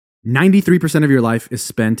93% of your life is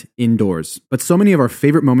spent indoors, but so many of our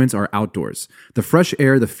favorite moments are outdoors. The fresh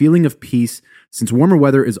air, the feeling of peace. Since warmer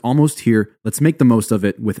weather is almost here, let's make the most of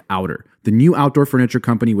it with Outer, the new outdoor furniture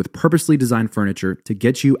company with purposely designed furniture to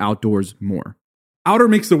get you outdoors more. Outer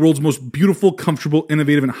makes the world's most beautiful, comfortable,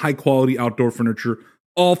 innovative, and high-quality outdoor furniture,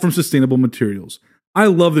 all from sustainable materials. I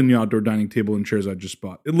love the new outdoor dining table and chairs I just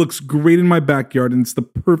bought. It looks great in my backyard, and it's the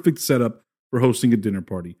perfect setup for hosting a dinner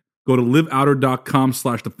party. Go to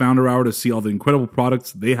liveouter.com/thefounderhour to see all the incredible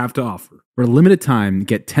products they have to offer. For a limited time,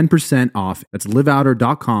 get 10% off. That's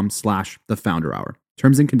liveouter.com/thefounderhour.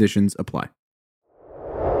 Terms and conditions apply.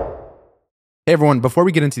 Hey everyone, before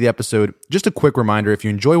we get into the episode, just a quick reminder, if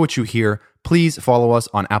you enjoy what you hear, please follow us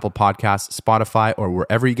on Apple Podcasts, Spotify, or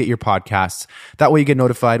wherever you get your podcasts. That way you get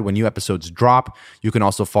notified when new episodes drop. You can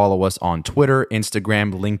also follow us on Twitter,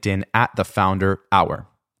 Instagram, LinkedIn at The Founder Hour.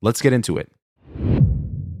 Let's get into it.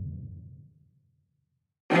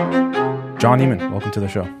 John Neman, welcome to the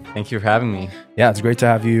show. Thank you for having me. Yeah, it's great to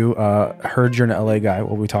have you. Heard you're an LA guy.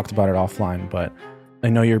 Well, we talked about it offline, but I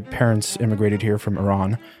know your parents immigrated here from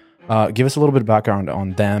Iran. Give us a little bit of background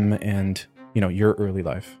on them and, your early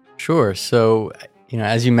life. Sure. So,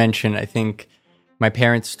 as you mentioned, I think my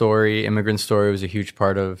parents' story, immigrant story, was a huge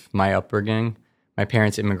part of my upbringing. My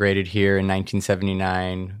parents immigrated here in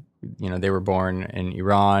 1979. They were born in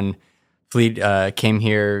Iran. Came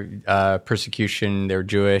here, persecution, they were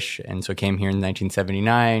Jewish, and so came here in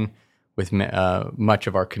 1979 with much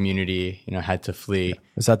of our community, had to flee.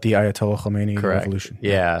 Is that the Ayatollah Khomeini Correct. revolution?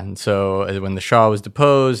 Yeah, and so when the Shah was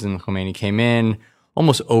deposed and Khomeini came in,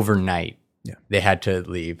 almost overnight, they had to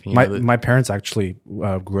leave. My parents actually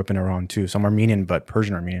grew up in Iran too, so I'm Armenian, but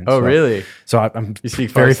Persian Armenian. Oh, really? So I'm you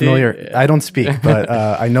speak very Farsi? familiar. Yeah. I don't speak, but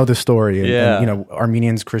I know the story. And,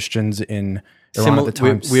 Armenians, Christians in Iran at the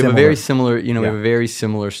time. We have a very similar, we have a very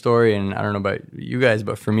similar story, and I don't know about you guys,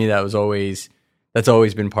 but for me, that's always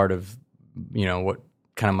been part of, what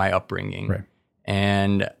kind of my upbringing. Right.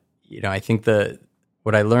 And, I think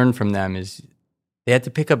what I learned from them is they had to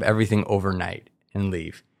pick up everything overnight and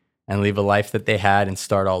leave a life that they had and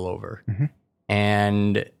start all over. Mm-hmm.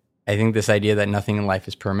 And I think this idea that nothing in life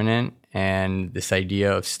is permanent and this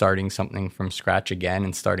idea of starting something from scratch again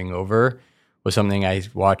and starting over was something I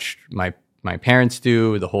watched my parents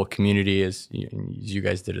do, the whole community, as you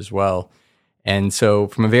guys did as well. And so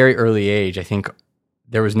from a very early age, I think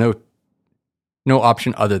there was no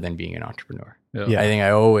option other than being an entrepreneur. Yeah. I think I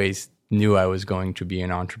always knew I was going to be an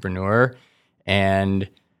entrepreneur. And,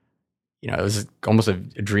 it was almost a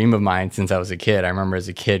dream of mine since I was a kid. I remember as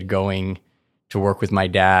a kid going to work with my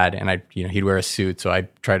dad, and he'd wear a suit. So I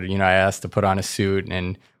tried to, I asked to put on a suit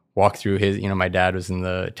and walk through his, my dad was in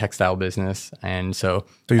the textile business. And so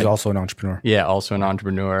he's also an entrepreneur. Yeah, also an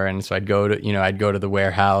entrepreneur. And so I'd go to the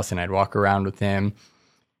warehouse and I'd walk around with him.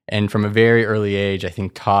 And from a very early age, I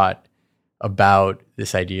think taught about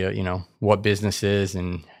this idea, what business is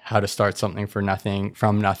and how to start something from nothing,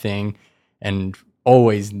 and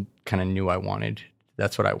always kind of knew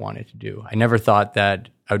that's what I wanted to do. I never thought that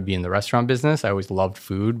I would be in the restaurant business. I always loved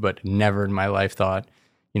food, but never in my life thought,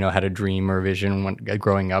 had a dream or vision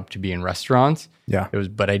growing up to be in restaurants. Yeah.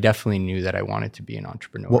 But I definitely knew that I wanted to be an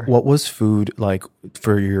entrepreneur. What was food like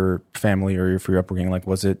for your family or for your upbringing? Like,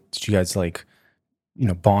 did you guys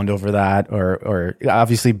bond over that or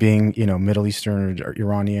obviously being, Middle Eastern or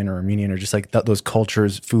Iranian or Armenian or just like those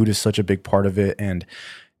cultures, food is such a big part of it. And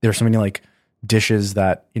there's so many dishes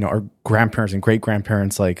that, our grandparents and great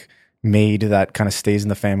grandparents made that kind of stays in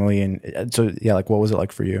the family. And so, what was it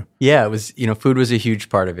like for you? Yeah, it was, food was a huge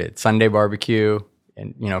part of it. Sunday barbecue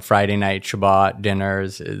and, Friday night Shabbat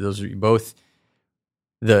dinners. Those are both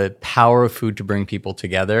the power of food to bring people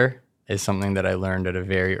together is something that I learned at a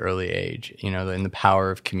very early age, in the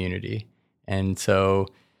power of community. And so,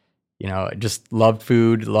 I just loved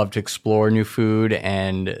food, loved to explore new food,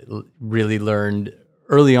 and really learned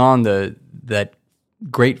early on that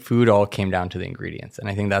great food all came down to the ingredients. And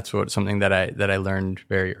I think that's something that I learned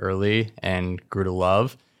very early and grew to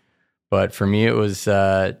love. But for me, it was,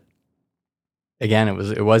 again,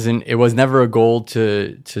 it was never a goal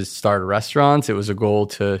to start restaurants. It was a goal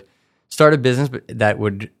to start a business that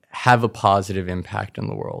would have a positive impact in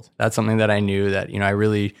the world. That's something that I knew that, I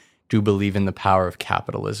really do believe in the power of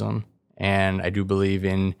capitalism. And I do believe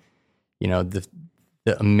in,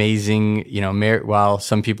 the amazing, while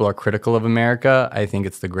some people are critical of America, I think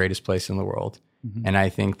it's the greatest place in the world. Mm-hmm. And I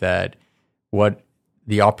think that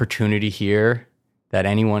the opportunity here, that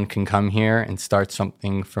anyone can come here and start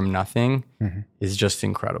something from nothing, mm-hmm. is just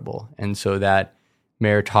incredible. And so that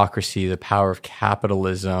meritocracy, the power of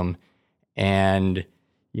capitalism, and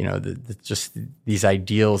just these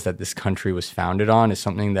ideals that this country was founded on is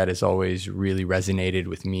something that has always really resonated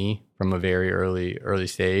with me from a very early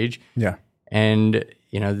stage. Yeah. And,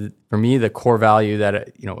 for me, the core value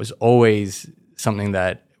that, was always something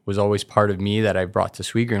that was always part of me that I brought to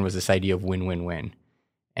Sweetgreen was this idea of win-win-win.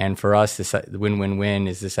 And for us, this win-win-win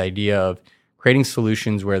is this idea of creating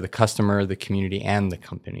solutions where the customer, the community, and the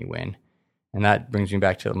company win. And that brings me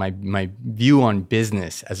back to my view on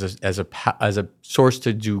business as a source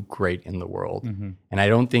to do great in the world. Mm-hmm. And I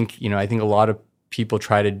don't think, I think a lot of people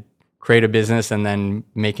try to create a business and then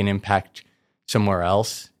make an impact somewhere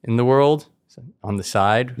else in the world on the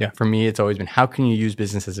side. Yeah. For me, it's always been, how can you use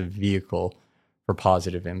business as a vehicle for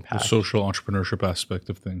positive impact? The social entrepreneurship aspect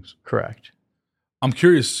of things. Correct. I'm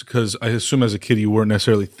curious because I assume as a kid you weren't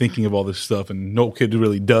necessarily thinking of all this stuff, and no kid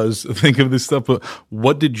really does think of this stuff. But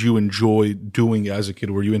what did you enjoy doing as a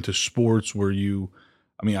kid? Were you into sports? Were you,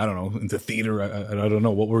 I don't know, into theater? I don't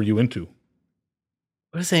know. What were you into?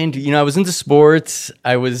 What was I into? I was into sports.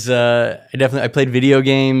 I played video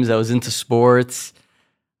games. I was into sports.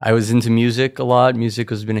 I was into music a lot. Music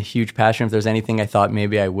has been a huge passion. If there's anything I thought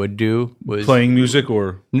maybe I would do was playing music,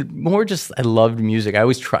 or more just I loved music. I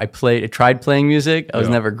always tried playing music. I was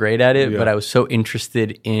never great at it, but I was so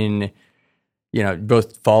interested in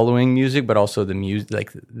both following music, but also the music,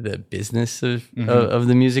 like the business of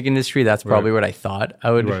the music industry. That's probably what I thought I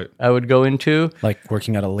would go into, like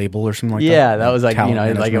working at a label or something like that. Yeah, that was like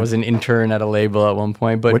like I was an intern at a label at one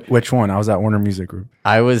point. But which one? I was at Warner Music Group.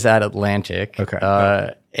 I was at Atlantic. Okay.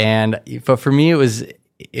 But for me, it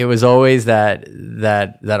was always that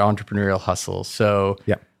entrepreneurial hustle. So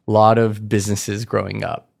a lot of businesses growing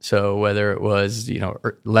up. So whether it was,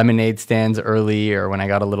 lemonade stands early, or when I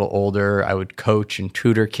got a little older, I would coach and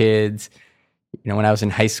tutor kids. When I was in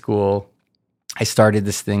high school, I started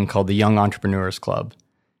this thing called the Young Entrepreneurs Club.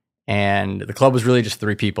 And the club was really just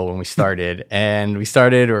 3 people when we started. And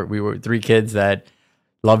we were 3 kids that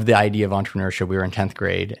loved the idea of entrepreneurship. We were in 10th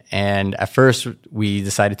grade. And at first, we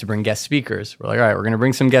decided to bring guest speakers. We're like, all right, we're going to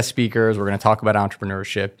bring some guest speakers. We're going to talk about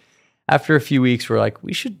entrepreneurship. After a few weeks, we're like,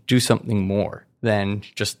 we should do something more than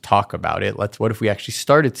just talk about it. What if we actually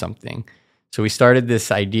started something? So we started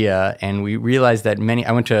this idea, and we realized that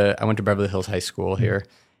I went to Beverly Hills High School here.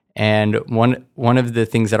 And one of the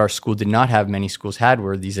things that our school did not have, many schools had,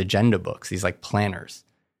 were these agenda books, these like planners.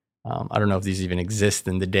 I don't know if these even exist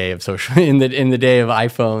in the day of in the day of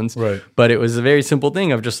iPhones, right? But it was a very simple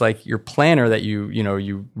thing of just like your planner that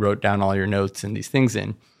you wrote down all your notes and these things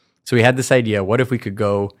in. So we had this idea: what if we could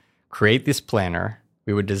go create this planner?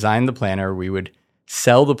 We would design the planner, we would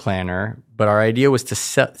sell the planner, but our idea was to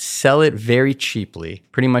sell it very cheaply,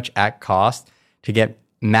 pretty much at cost, to get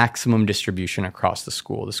maximum distribution across the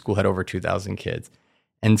school. The school had over 2,000 kids,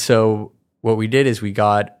 and so what we did is we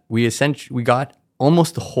got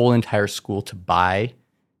almost the whole entire school to buy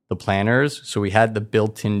the planners. So we had the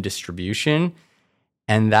built-in distribution,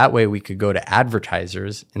 and that way we could go to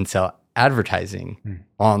advertisers and sell advertising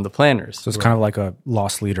on the planners. So it's kind of like a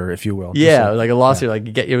loss leader, if you will. Yeah, like a loss leader.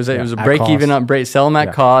 Like it was a break even on sell them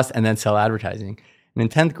at cost and then sell advertising. And in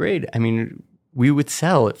 10th grade, we would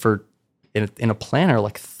sell it for in a planner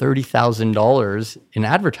like $30,000 in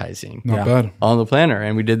advertising. Not bad on the planner,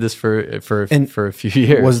 and we did this for a few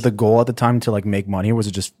years. Was the goal at the time to like make money, or was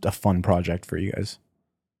it just a fun project for you guys?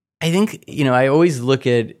 I think I always look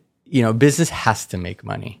at business has to make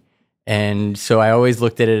money, and so I always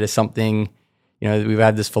looked at it as something. We've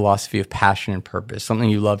had this philosophy of passion and purpose, something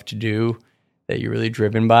you love to do that you're really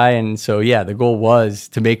driven by. And so, the goal was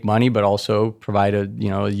to make money, but also provide a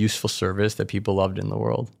useful service that people loved in the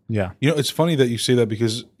world. Yeah. It's funny that you say that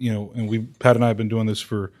because, and Pat and I have been doing this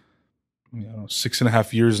for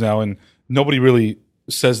 6.5 years now, and nobody really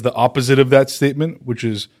says the opposite of that statement, which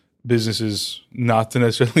is business is not to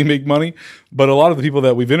necessarily make money. But a lot of the people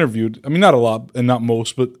that we've interviewed, not a lot and not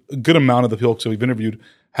most, but a good amount of the folks that we've interviewed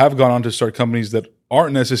have gone on to start companies that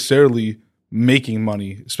aren't necessarily making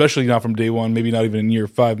money, especially not from day one, maybe not even in year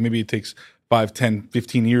 5. Maybe it takes 5, 10,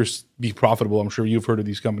 15 years to be profitable. I'm sure you've heard of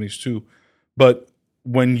these companies too. But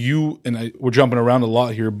when we're jumping around a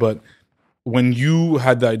lot here, but when you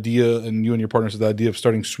had the idea and you and your partners had the idea of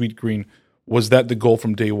starting Sweetgreen, was that the goal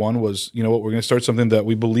from day one? Was, we're going to start something that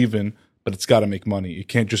we believe in, but it's got to make money. It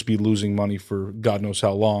can't just be losing money for God knows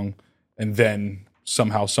how long, and then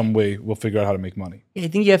somehow, some way, we'll figure out how to make money. I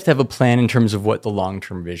think you have to have a plan in terms of what the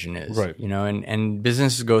long-term vision is. Right. And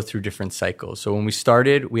businesses go through different cycles. So when we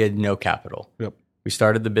started, we had no capital. Yep. We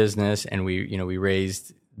started the business, and we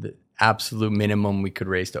raised absolute minimum we could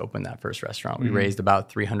raise to open that first restaurant. We raised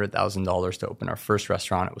about $300,000 to open our first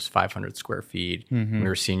restaurant. It was 500 square feet. We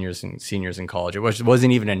were seniors in college. It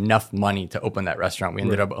wasn't even enough money to open that restaurant. We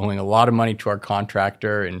ended up owing a lot of money to our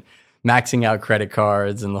contractor and maxing out credit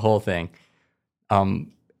cards and the whole thing.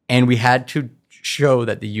 And we had to show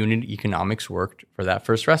that the unit economics worked for that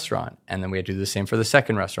first restaurant. And then we had to do the same for the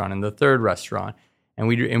second restaurant and the third restaurant. And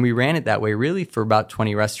we ran it that way really for about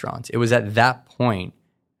 20 restaurants. It was at that point,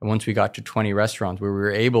 once we got to 20 restaurants, where we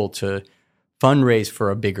were able to fundraise for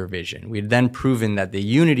a bigger vision. We had then proven that the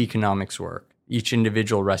unit economics work. Each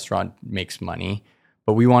individual restaurant makes money,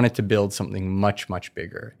 but we wanted to build something much, much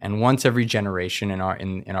bigger. And once every generation in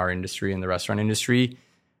our industry, in the restaurant industry,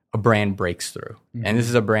 a brand breaks through. And this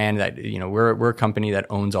is a brand that, we're a company that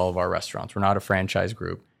owns all of our restaurants. We're not a franchise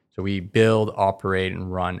group. So we build, operate,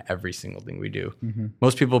 and run every single thing we do.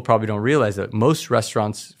 Most people probably don't realize that most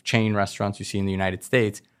restaurants, chain restaurants you see in the United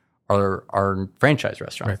States, are franchise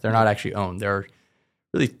restaurants. Right. They're not actually owned. They're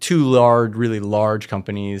really two really large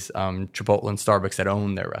companies, Chipotle and Starbucks, that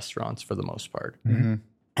own their restaurants for the most part.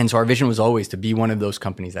 And so our vision was always to be one of those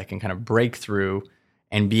companies that can kind of break through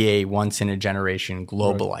and be a once-in-a-generation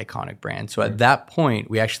global iconic brand. So at that point,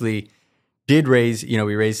 we actually did raise,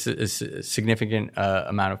 we raised a significant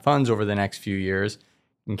amount of funds over the next few years,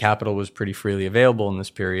 and capital was pretty freely available in this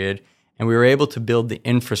period. And we were able to build the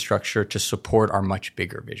infrastructure to support our much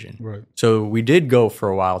bigger vision. Right. So we did go for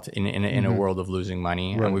a while in a world of losing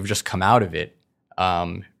money, and we've just come out of it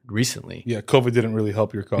recently. Yeah, COVID didn't really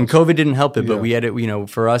help your cause. And COVID didn't help it, but we had it,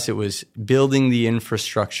 for us, it was building the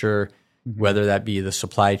infrastructure, whether that be the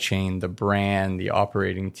supply chain, the brand, the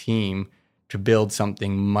operating team, to build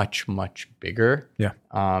something much, much bigger,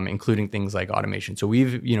 including things like automation. So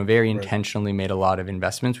we've, very intentionally made a lot of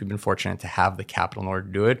investments. We've been fortunate to have the capital in order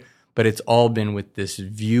to do it, but it's all been with this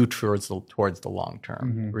view towards the long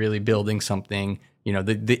term, really building something.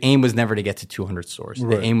 The aim was never to get to 200 stores.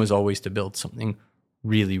 The aim was always to build something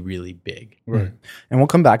really, really big. Right. And we'll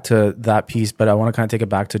come back to that piece, but I want to kind of take it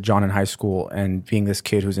back to John in high school and being this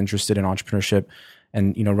kid who's interested in entrepreneurship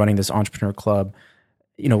and, running this entrepreneur club.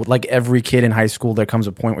 Like every kid in high school, there comes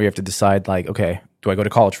a point where you have to decide, like, okay, do I go to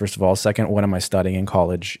college, first of all? Second, what am I studying in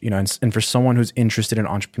college? And for someone who's interested in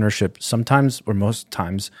entrepreneurship, sometimes or most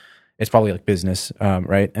times, it's probably like business,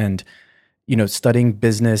 right? And, studying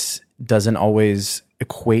business doesn't always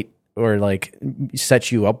equate or like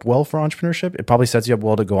set you up well for entrepreneurship. It probably sets you up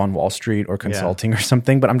well to go on Wall Street or consulting or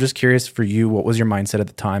something. But I'm just curious for you, what was your mindset at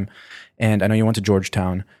the time? And I know you went to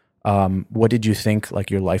Georgetown. What did you think like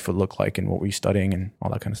your life would look like, and what were you studying and all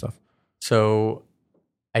that kind of stuff? So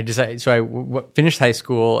I finished high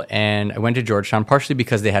school and I went to Georgetown partially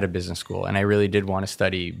because they had a business school, and I really did want to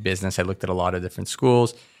study business. I looked at a lot of different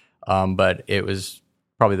schools, but it was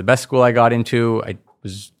probably the best school I got into. I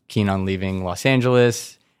was keen on leaving Los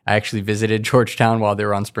Angeles. I actually visited Georgetown while they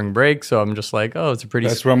were on spring break, so I'm just like, oh, it's a pretty...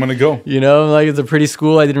 That's where I'm going to go. It's a pretty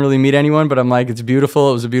school. I didn't really meet anyone, but I'm like, it's beautiful.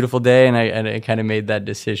 It was a beautiful day, and I kind of made that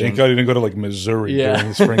decision. Thank God you didn't go to like Missouri during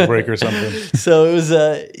the spring break or something. So it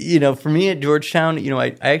was, for me at Georgetown,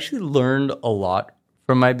 I actually learned a lot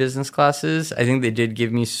from my business classes. I think they did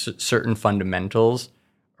give me certain fundamentals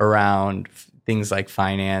around things like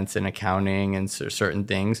finance and accounting and certain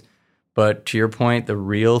things. But to your point, the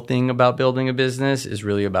real thing about building a business is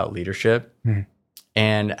really about leadership.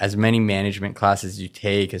 And as many management classes you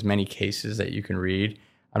take, as many cases that you can read,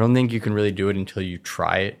 I don't think you can really do it until you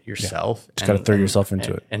try it yourself. Just got to throw yourself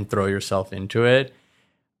into it. And throw yourself into it.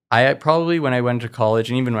 I probably, when I went to college,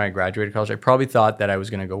 and even when I graduated college, I probably thought that I was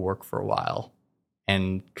going to go work for a while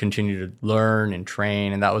and continue to learn and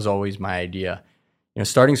train. And that was always my idea.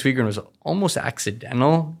 Starting Sweetgreen was almost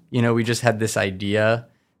accidental. We just had this idea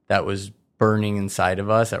that was burning inside of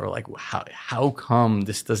us that were like, how come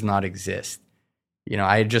this does not exist?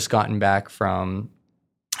 I had just gotten back from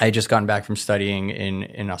studying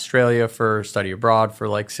in Australia for study abroad for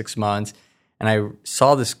like 6 months. And I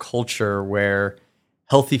saw this culture where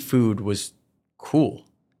healthy food was cool.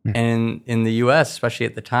 And in the US, especially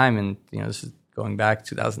at the time, and this is going back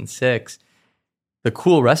 2006, the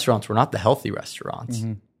cool restaurants were not the healthy restaurants.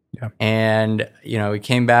 Yeah. And, we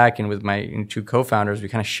came back, and with my two co-founders, we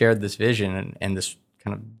kind of shared this vision and this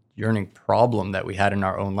kind of yearning problem that we had in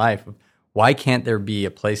our own life. Of why can't there be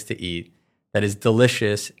a place to eat that is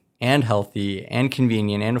delicious and healthy and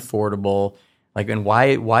convenient and affordable? And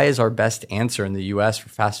why is our best answer in the US for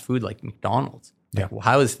fast food like McDonald's? Yeah.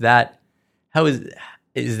 How is that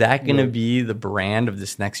going to be the brand of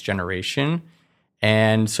this next generation?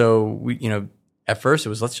 And so we, at first it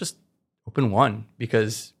was, let's just open one,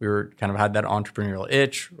 because we were kind of had that entrepreneurial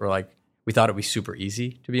itch. We're like, we thought it'd be super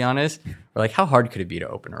easy, to be honest. We're like, how hard could it be to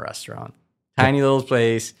open a restaurant? Tiny little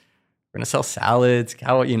place. We're going to sell salads.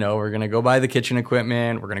 We're going to go buy the kitchen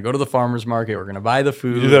equipment. We're going to go to the farmer's market. We're going to buy the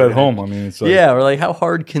food. You do that at home. I mean, it's like, yeah, we're like, how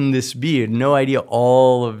hard can this be? No idea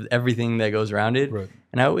all of everything that goes around it. Right.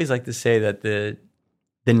 And I always like to say that the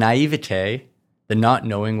naivete, the not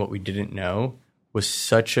knowing what we didn't know, was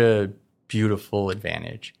such a beautiful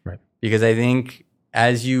advantage. Right. Because I think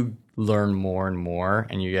as you learn more and more,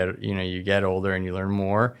 and you get older and you learn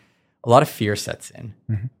more, a lot of fear sets in.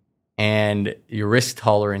 Mm-hmm. And your risk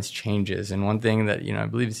tolerance changes. And one thing that, I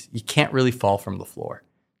believe is you can't really fall from the floor.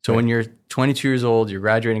 So when you're 22 years old, you're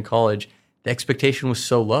graduating college, the expectation was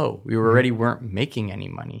so low. We already weren't making any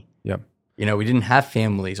money. Yep. We didn't have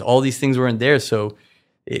families. All these things weren't there. So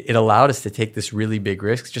it allowed us to take this really big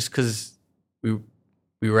risk just because we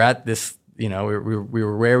were at this, we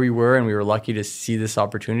were where we were, and we were lucky to see this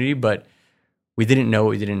opportunity. But we didn't know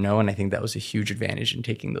what we didn't know, and I think that was a huge advantage in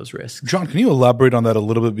taking those risks. John, can you elaborate on that a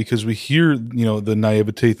little bit? Because we hear, the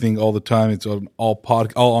naivete thing all the time. It's on all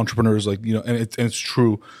entrepreneurs, and it's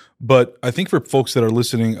true. But I think for folks that are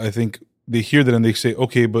listening, I think they hear that and they say,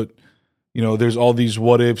 okay, but there's all these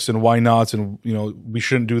what ifs and why nots, and we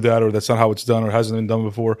shouldn't do that, or that's not how it's done, or hasn't been done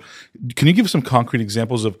before. Can you give some concrete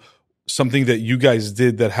examples of something that you guys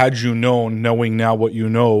did that, had you knowing now what you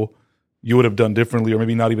know, you would have done differently, or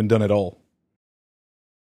maybe not even done at all?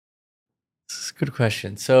 That's a good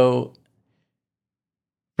question. So,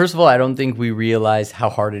 first of all, I don't think we realize how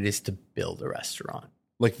hard it is to build a restaurant.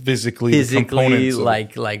 Like physically,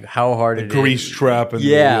 like how hard it is. Grease trap. And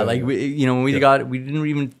when we didn't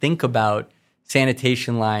even think about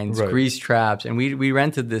sanitation lines, Right. grease traps, and we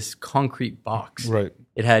rented this concrete box. Right.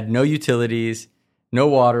 It had no utilities, no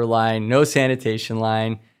water line, no sanitation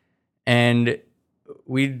line, and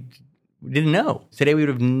we didn't know. Today we would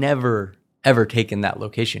have never ever taken that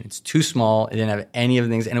location. It's too small. It didn't have any of the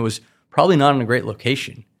things, and it was probably not in a great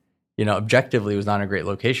location. Objectively, it was not a great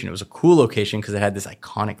location. It was a cool location because it had this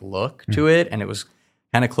iconic look to it, and it was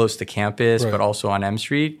kind of close to campus, Right. but also on M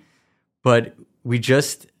Street. But we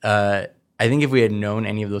just, I think if we had known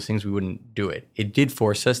any of those things, we wouldn't do it. It did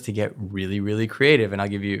force us to get really, really creative, and I'll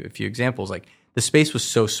give you a few examples. Like, the space was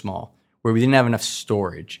so small where we didn't have enough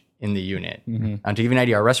storage in the unit. Mm-hmm. To give you an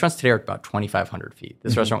idea, our restaurants today are about 2,500 feet.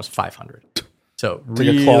 This restaurant was 500. So It's like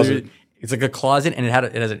a closet. It's like a closet, and it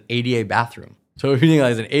has an ADA bathroom. So if you think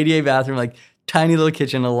like it's an ADA bathroom, like tiny little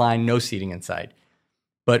kitchen, a line, no seating inside.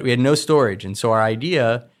 But we had no storage, and so our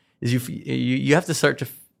idea is you have to start to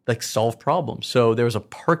solve problems. So there was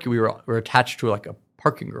we were attached to like a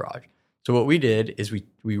parking garage. So what we did is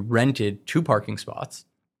we rented 2 parking spots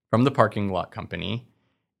from the parking lot company,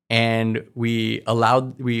 and we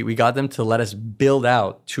got them to let us build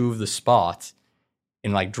out 2 of the spots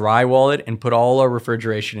and drywall it and put all our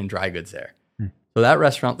refrigeration and dry goods there. So that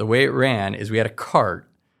restaurant, the way it ran is we had a cart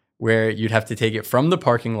where you'd have to take it from the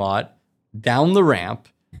parking lot, down the ramp,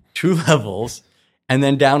 2 levels, and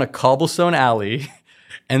then down a cobblestone alley,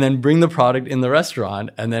 and then bring the product in the restaurant,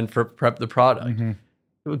 and then prep the product.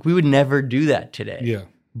 Mm-hmm. We would never do that today. Yeah.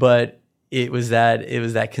 But it was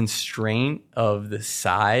that constraint of the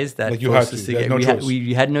size that forced us to get.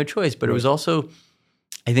 We had no choice. But It was also,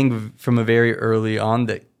 I think, from a very early on,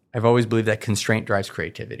 that I've always believed that constraint drives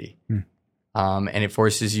creativity. And it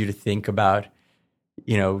forces you to think about,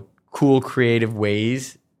 cool, creative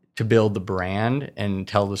ways to build the brand and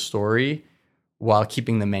tell the story while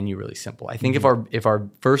keeping the menu really simple. I think if our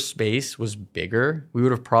first space was bigger, we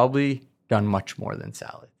would have probably done much more than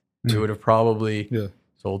salad. We would have probably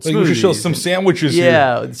sold smoothies. We should show some sandwiches here.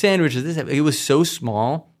 Yeah, sandwiches. It was so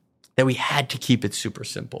small that we had to keep it super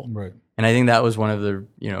simple. Right. And I think that was one of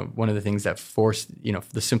the things that forced,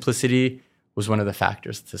 the simplicity was one of the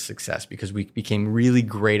factors to success, because we became really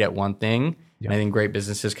great at one thing. Yeah. And I think great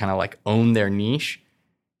businesses kind of own their niche,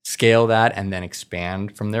 scale that, and then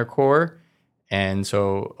expand from their core. And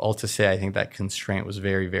so all to say, I think that constraint was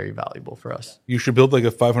very, very valuable for us. You should build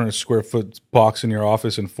a 500 square foot box in your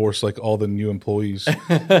office and force all the new employees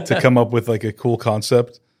to come up with a cool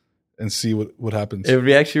concept and see what happens. It would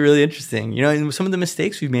be actually really interesting. And some of the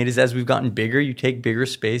mistakes we've made is, as we've gotten bigger, you take bigger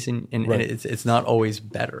space and Right. it's not always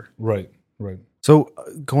better. Right. So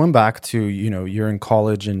going back to, you're in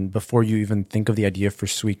college, and before you even think of the idea for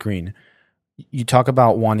Sweetgreen, you talk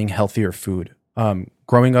about wanting healthier food.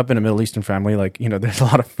 Growing up in a Middle Eastern family, there's a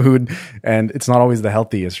lot of food, and it's not always the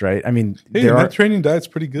healthiest, right? I mean, the Mediterranean diet's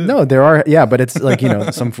pretty good. No, there are, yeah, but it's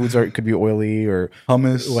some foods could be oily or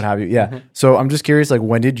hummus, what have you. Yeah. Mm-hmm. So I'm just curious,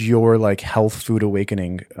 when did your healthy food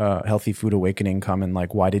awakening come, and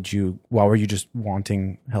why were you just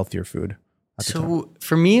wanting healthier food? So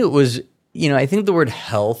for me, it was I think the word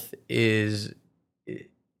health is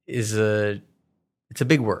it's a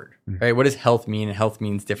big word, right? What does health mean? And health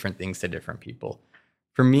means different things to different people.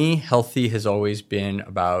 For me, healthy has always been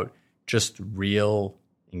about just real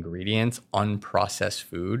ingredients, unprocessed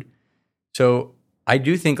food. So I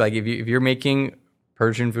do think like if you're making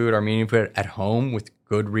Persian food, Armenian food at home with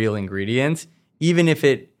good real ingredients, even if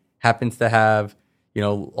it happens to have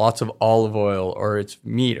lots of olive oil or it's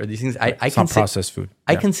meat or these things, It's not processed food.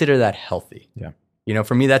 I consider that healthy. Yeah.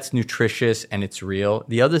 For me, that's nutritious and it's real.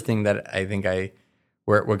 The other thing that I think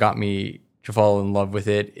what got me to fall in love with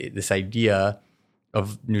this idea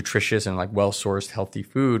of nutritious and like well-sourced healthy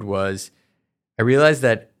food was I realized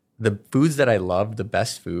that the foods that I loved, the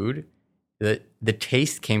best food, the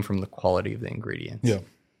taste came from the quality of the ingredients. Yeah.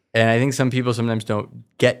 And I think some people sometimes don't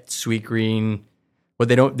get Sweetgreen. What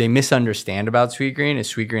they misunderstand about Sweetgreen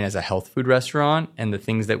is Sweetgreen as a health food restaurant, and the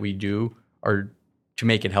things that we do are to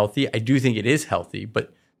make it healthy. I do think it is healthy,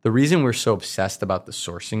 but the reason we're so obsessed about the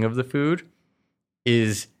sourcing of the food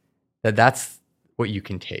is that's what you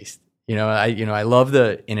can taste. I love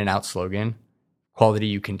the In-N-Out slogan, quality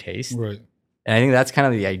you can taste. Right. And I think that's kind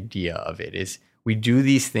of the idea of it is we do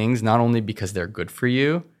these things not only because they're good for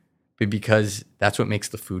you, but because that's what makes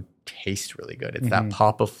the food taste really good. It's that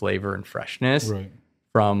pop of flavor and freshness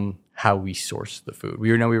from how we source the food.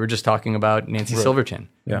 We were just talking about Nancy Silverton.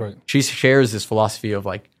 Yeah. Right. She shares this philosophy of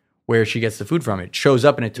like where she gets the food from. It shows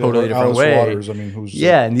up in a totally different Alice way. Waters, who's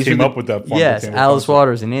and these came are up with that. Yes, Alice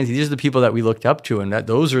Waters and Nancy. These are the people that we looked up to, and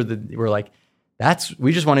we're like,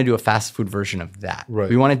 we just want to do a fast food version of that. Right.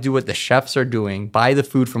 We want to do what the chefs are doing, buy the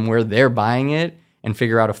food from where they're buying it, and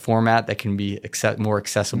figure out a format that can be more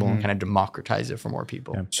accessible and kind of democratize it for more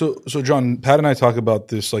people. Yeah. So John, Pat and I talk about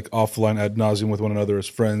this like offline ad nauseum with one another as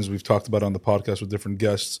friends. We've talked about it on the podcast with different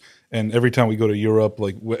guests, and every time we go to Europe,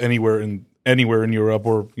 like anywhere in Europe,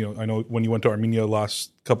 or I know when you went to Armenia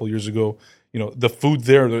last couple years ago, the food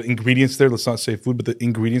there, the ingredients there. Let's not say food, but the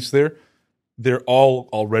ingredients there, they're all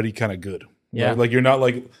already kind of good. Yeah, right? Like you're not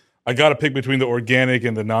like I got to pick between the organic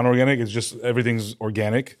and the non-organic. It's just everything's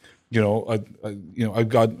organic. I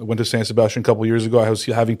went to San Sebastian a couple years ago. I was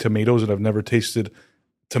having tomatoes, and I've never tasted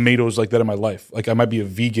tomatoes like that in my life. Like I might be a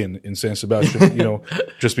vegan in San Sebastian,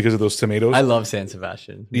 just because of those tomatoes. I love San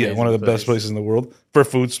Sebastian. Yeah, one of the best places in the world for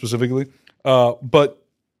food specifically. But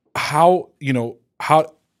how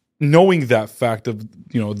knowing that fact of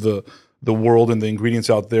the world and the ingredients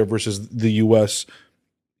out there versus the U.S.,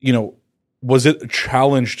 was it a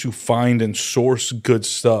challenge to find and source good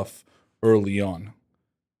stuff early on?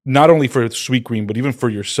 Not only for Sweetgreen, but even for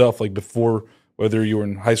yourself, like before, whether you were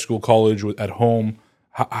in high school, college, at home,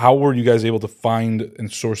 how were you guys able to find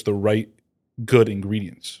and source the right good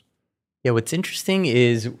ingredients? Yeah, what's interesting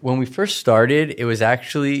is when we first started, it was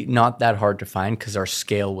actually not that hard to find because our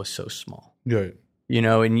scale was so small. Right.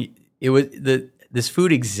 And it was this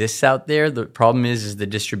food exists out there. The problem is the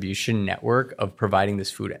distribution network of providing this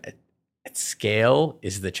food at scale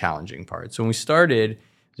is the challenging part. So when we started,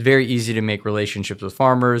 it's very easy to make relationships with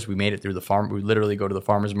farmers. We made it through the farm. We literally go to the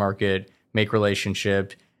farmer's market, make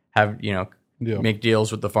relationships, make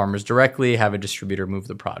deals with the farmers directly, have a distributor move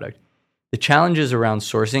the product. The challenges around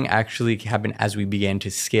sourcing actually happened as we began to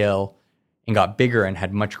scale and got bigger and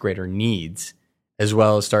had much greater needs, as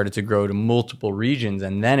well as started to grow to multiple regions.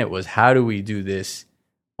 And then it was, how do we do this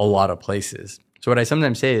a lot of places? So what I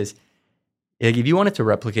sometimes say is, like, if you wanted to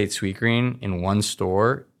replicate Sweetgreen in one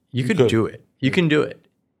store, you could do it. You can do it.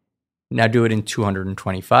 Now do it in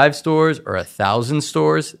 225 stores or 1,000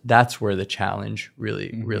 stores. That's where the challenge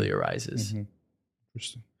really arises. Mm-hmm.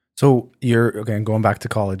 Interesting. So going back to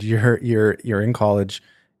college. You're in college.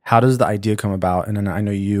 How does the idea come about? And then I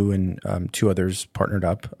know you and two others partnered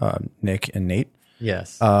up, Nick and Nate.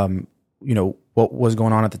 Yes. What was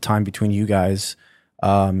going on at the time between you guys,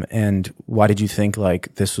 and why did you think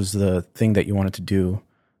like this was the thing that you wanted to do,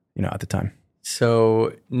 at the time?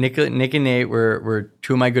 So Nick and Nate were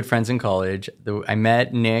two of my good friends in college. I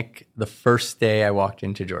met Nick the first day I walked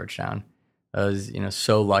into Georgetown. I was,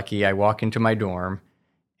 so lucky. I walk into my dorm,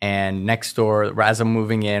 and next door, as I'm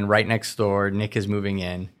moving in, right next door, Nick is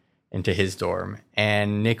moving into his dorm.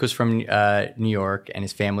 And Nick was from New York, and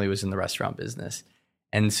his family was in the restaurant business.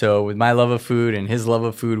 And so with my love of food and his love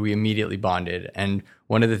of food, we immediately bonded. And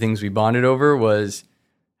one of the things we bonded over was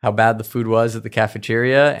how bad the food was at the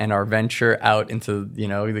cafeteria and our venture out into,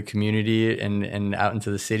 the community and out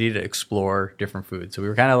into the city to explore different food. So we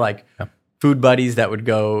were kind of like food buddies that would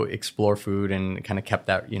go explore food and kind of kept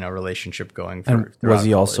that, relationship going. And was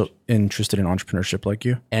he college. also interested in entrepreneurship like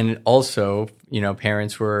you? And also,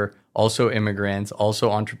 parents were also immigrants,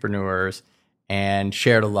 also entrepreneurs. and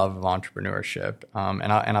shared a love of entrepreneurship.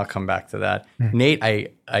 And I'll come back to that. Nate,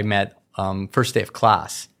 I met first day of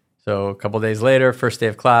class. So a couple of days later, first day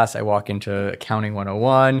of class, I walk into Accounting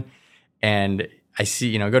 101 and I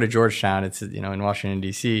see, go to Georgetown. It's, in Washington,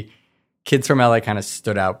 D.C. Kids from LA kind of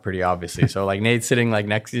stood out pretty obviously. So like Nate's sitting like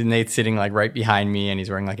right behind me and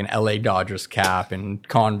he's wearing like an LA Dodgers cap and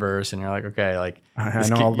Converse. And you're like, okay, like I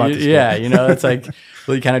know all about this. Yeah. It's like,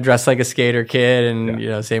 well, you kind of dressed like a skater kid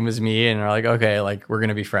and, same as me. And we're like, okay, like we're going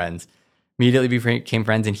to be friends. Immediately became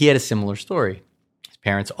friends. And he had a similar story. His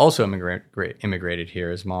parents also immigrated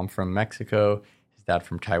here. His mom from Mexico, his dad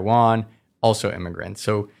from Taiwan, also immigrants.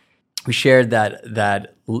 So we shared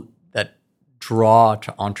that draw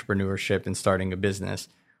to entrepreneurship and starting a business.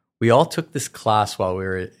 We all took this class while we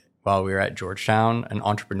were at Georgetown, an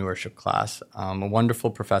entrepreneurship class. A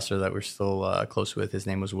wonderful professor that we're still close with. His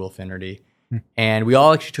name was Will Finnerty. And we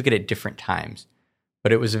all actually took it at different times.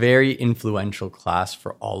 But it was a very influential class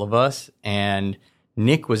for all of us. And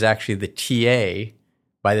Nick was actually the TA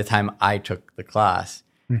by the time I took the class.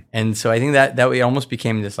 And so I think that it almost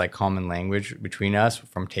became this like common language between us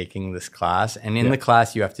from taking this class. And in the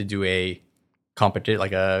class, you have to do a competition,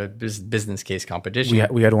 like a business case competition.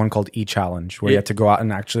 We had one called E-Challenge where you had to go out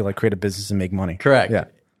and actually like create a business and make money. Correct. Yeah.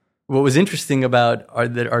 What was interesting about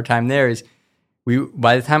our time there is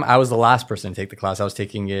by the time I was the last person to take the class, I was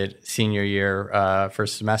taking it senior year,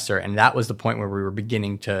 first semester. And that was the point where we were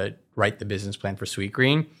beginning to write the business plan for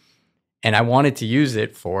Sweetgreen. And I wanted to use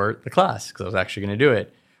it for the class because I was actually going to do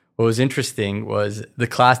it. What was interesting was the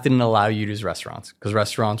class didn't allow you to use restaurants because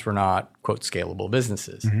restaurants were not, quote, scalable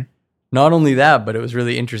businesses. Not only that, but it was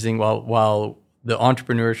really interesting. While the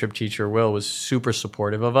entrepreneurship teacher, Will, was super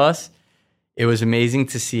supportive of us, it was amazing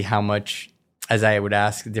to see how much, as I would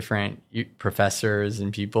ask different professors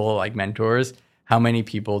and people, like mentors, how many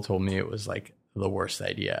people told me it was like the worst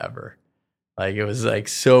idea ever. Like it was like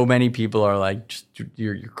so many people are like,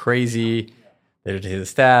 you're crazy. They did the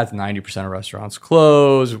stats, 90% of restaurants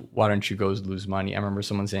close. Why don't you go lose money? I remember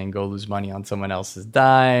someone saying, go lose money on someone else's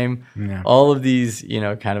dime. Yeah. All of these,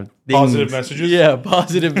 kind of things. Positive messages? Yeah,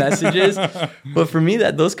 positive messages. But for me,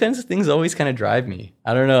 those kinds of things always kind of drive me.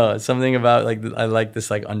 I don't know. It's something about I like this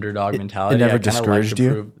like underdog mentality. It never discouraged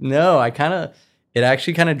you? No, it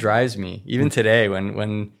actually kind of drives me. Even today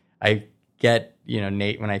when I get,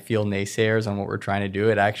 when I feel naysayers on what we're trying to do,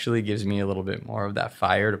 it actually gives me a little bit more of that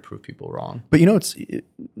fire to prove people wrong. But it's,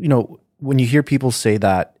 when you hear people say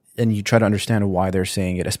that and you try to understand why they're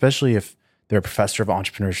saying it, especially if they're a professor of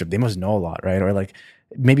entrepreneurship, they must know a lot, right? Or like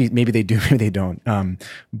maybe they do, maybe they don't.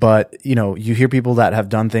 But you hear people that have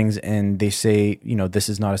done things and they say, this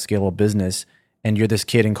is not a scalable business, and you're this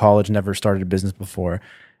kid in college, never started a business before.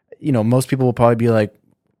 Most people will probably be like,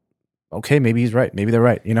 okay, maybe he's right. Maybe they're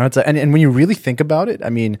right. It's and when you really think about it, I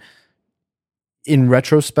mean, in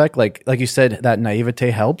retrospect, like you said, that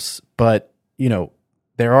naivete helps, but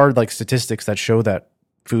there are like statistics that show that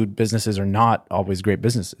food businesses are not always great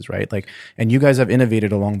businesses, right? Like, and you guys have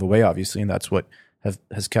innovated along the way, obviously, and that's what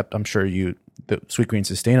has kept, I'm sure, the Sweetgreen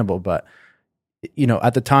sustainable. But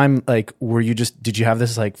at the time, like, did you have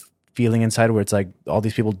this like feeling inside where it's like all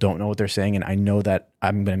these people don't know what they're saying and I know that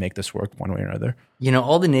I'm going to make this work one way or another?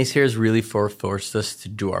 All the naysayers really forced us to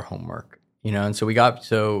do our homework, and so we got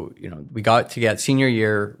to get senior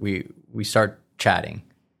year, we start chatting,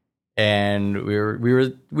 and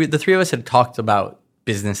we the three of us had talked about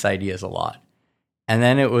business ideas a lot. And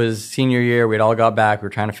then it was senior year, we'd all got back, we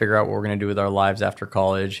were trying to figure out what we're going to do with our lives after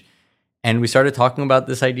college. And we started talking about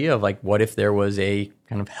this idea of like, what if there was a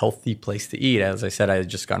kind of healthy place to eat? As I said, I had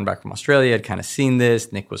just gotten back from Australia. I'd kind of seen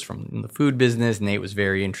this. Nick was from the food business. Nate was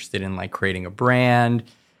very interested in like creating a brand.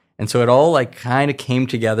 And so it all like kind of came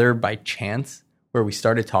together by chance where we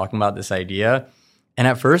started talking about this idea. And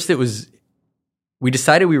at first we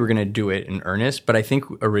decided we were going to do it in earnest. But I think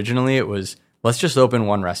originally it was, let's just open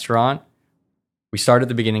one restaurant. We started at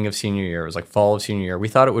the beginning of senior year. It was like fall of senior year. We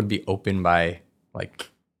thought it would be open by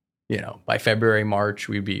by February, March,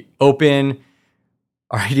 we'd be open.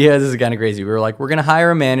 Our idea, this is kind of crazy. We were like, we're going to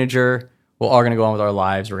hire a manager. We're all going to go on with our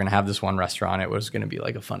lives. We're going to have this one restaurant. It was going to be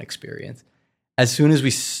like a fun experience. As soon as we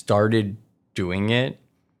started doing it,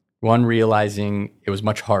 realizing it was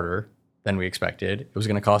much harder than we expected. It was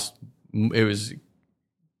going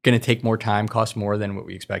to take more time, cost more than what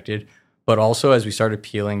we expected. But also as we started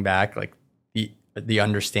peeling back, like the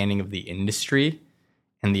understanding of the industry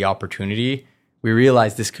and the opportunity, we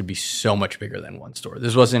realized this could be so much bigger than one store.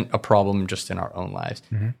 This wasn't a problem just in our own lives.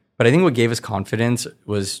 Mm-hmm. But I think what gave us confidence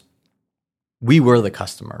was we were the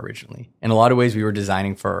customer originally. In a lot of ways, we were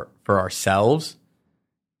designing for ourselves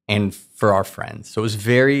and for our friends. So it was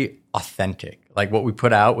very authentic. Like what we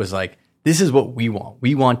put out was like, this is what we want.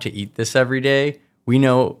 We want to eat this every day. We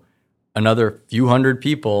know another few hundred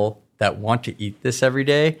people that want to eat this every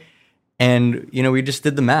day. And, we just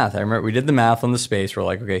did the math. I remember we did the math on the space. We're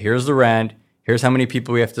like, okay, here's the rent. Here's how many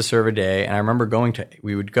people we have to serve a day. And I remember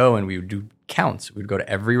we would go and we would do counts. We'd go to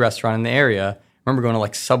every restaurant in the area. I remember going to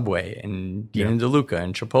like Subway and Dean and DeLuca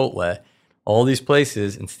and Chipotle, all these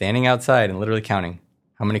places, and standing outside and literally counting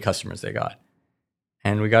how many customers they got.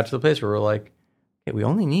 And we got to the place where we're like, okay, we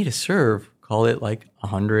only need to serve, call it like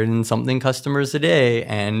 100 and something customers a day,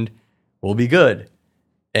 and we'll be good.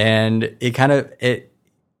 And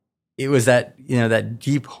it was that, that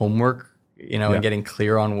deep homework, and getting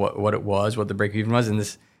clear on what it was, what the break even was, and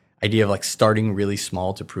this idea of like starting really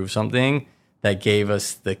small to prove something that gave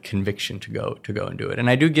us the conviction to go and do it. And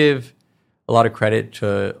I do give a lot of credit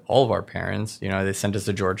to all of our parents. They sent us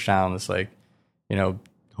to Georgetown, this like,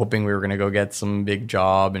 hoping we were going to go get some big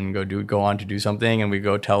job and go on to do something. And we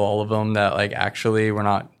go tell all of them that like, actually we're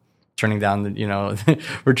not turning down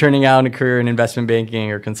we're turning out a career in investment banking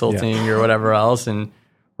or consulting or whatever else. And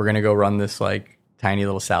we're going to go run this like tiny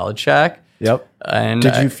little salad shack. Yep. And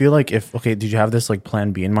did you feel like did you have this like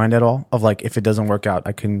plan B in mind at all? Of like, if it doesn't work out,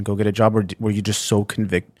 I can go get a job? Or were you just so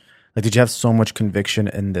convict? Like, did you have so much conviction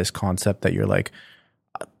in this concept that you're like,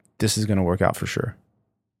 this is going to work out for sure?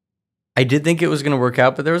 I did think it was going to work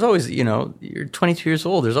out, but there was always, you're 22 years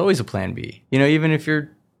old. There's always a plan B. Even if you're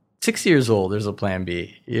 6 years old, there's a plan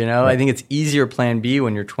B. Right. I think it's easier plan B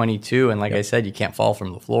when you're 22. And like I said, you can't fall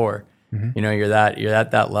from the floor. Mm-hmm. You're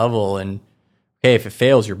at that level. And okay, if it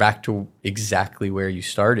fails, you're back to exactly where you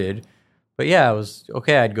started. But yeah, I was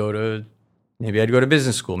okay. Maybe I'd go to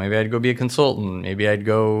business school. Maybe I'd go be a consultant. Maybe I'd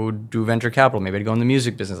go do venture capital. Maybe I'd go in the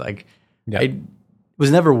music business. Like, I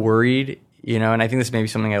was never worried, and I think this may be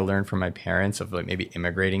something I learned from my parents of like maybe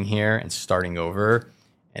immigrating here and starting over.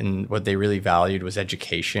 And what they really valued was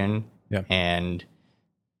education and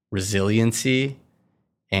resiliency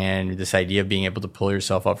and this idea of being able to pull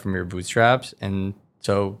yourself up from your bootstraps. And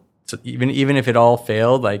so even if it all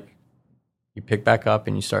failed, like you pick back up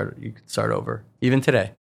and you could start over, even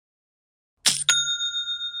today.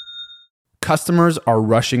 Customers are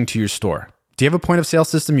rushing to your store. Do you have a point of sale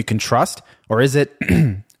system you can trust, or is it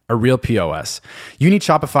a real POS? You need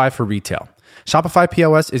Shopify for retail. Shopify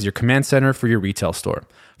POS is your command center for your retail store.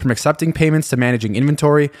 From accepting payments to managing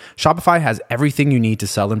inventory, Shopify has everything you need to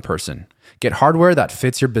sell in person. Get hardware that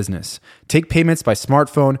fits your business. Take payments by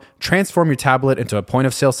smartphone, transform your tablet into a point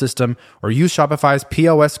of sale system, or use Shopify's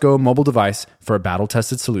POS Go mobile device for a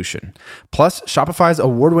battle-tested solution. Plus, Shopify's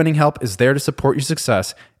award-winning help is there to support your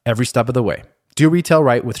success every step of the way. Do retail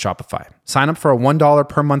right with Shopify. Sign up for a $1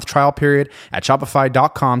 per month trial period at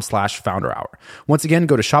shopify.com/founderhour. Once again,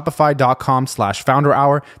 go to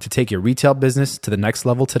shopify.com/founderhour to take your retail business to the next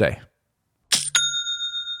level today.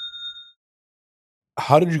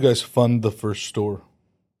 How did you guys fund the first store?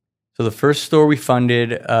 So the first store we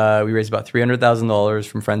funded, we raised about $300,000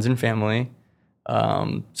 from friends and family,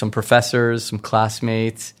 some professors, some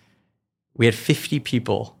classmates. We had 50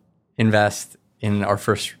 people invest in our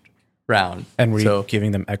first round. And were you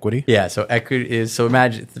giving them equity? Yeah, so equity is, so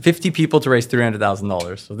imagine 50 people to raise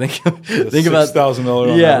 $300,000. So think about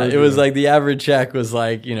 $6,000. Yeah, it was like the average check was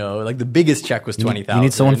like, like the biggest check was $20,000. You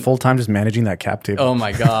need someone full time just managing that cap table. Oh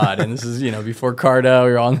my God. And this is, before Cardo,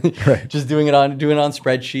 we were on just doing it on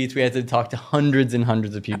spreadsheets. We had to talk to hundreds and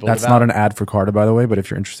hundreds of people. That's not an ad for Cardo, by the way, but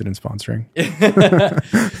if you're interested in sponsoring.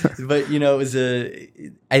 But it was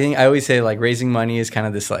I think I always say like raising money is kind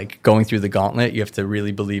of this like going through the gauntlet. You have to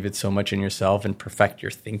really believe it so much in yourself and perfect your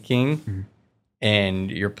thinking and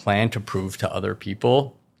your plan to prove to other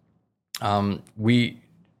people. At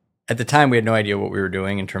the time, we had no idea what we were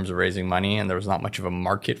doing in terms of raising money, and there was not much of a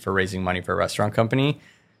market for raising money for a restaurant company.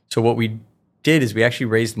 So what we did is we actually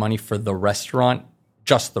raised money for the restaurant,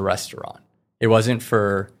 just the restaurant. It wasn't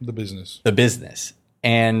for the business.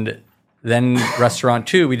 And then restaurant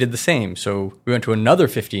 2, we did the same. So we went to another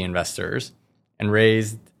 50 investors and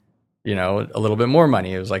raised, a little bit more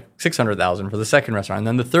money. It was like $600,000 for the second restaurant. And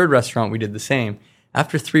then the third restaurant, we did the same.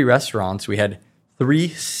 After 3 restaurants, we had 3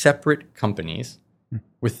 separate companies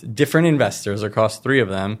with different investors across 3 of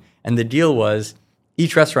them. And the deal was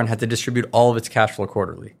each restaurant had to distribute all of its cash flow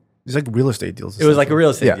quarterly. It's like real estate deals. It was like a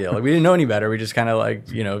real estate deal. Like we didn't know any better. We just kind of like,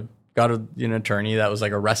 got an attorney that was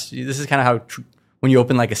like this is kind of how when you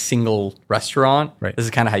open like a single restaurant, this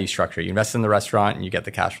is kind of how you structure it. You invest in the restaurant and you get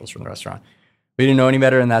the cash flows from the restaurant. We didn't know any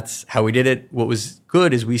better, and that's how we did it. What was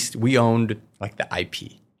good is we owned like the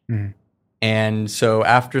IP. And so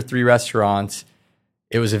after 3 restaurants,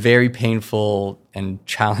 it was a very painful and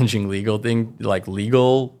challenging legal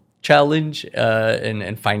challenge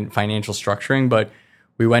and financial structuring. But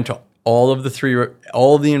we went to all of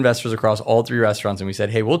the investors across all 3 restaurants, and we said,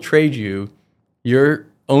 hey, we'll trade you your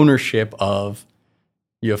ownership of,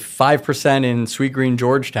 you have 5% in Sweetgreen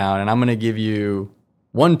Georgetown, and I'm going to give you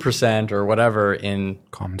 1% or whatever in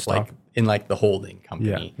common stock, in the holding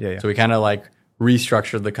company. Yeah. So we kind of like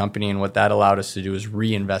restructured the company, and what that allowed us to do is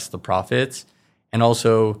reinvest the profits and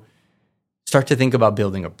also start to think about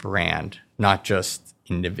building a brand, not just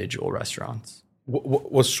individual restaurants.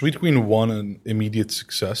 Was Sweetgreen one an immediate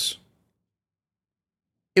success?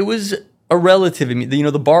 It was a relative,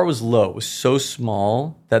 the bar was low. It was so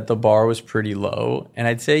small that the bar was pretty low. And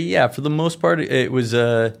I'd say, yeah, for the most part, we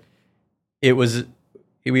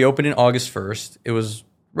opened in August 1st. It was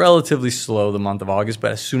relatively slow the month of August,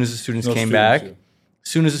 but as soon as the students came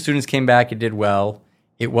back, it did well.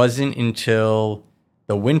 It wasn't until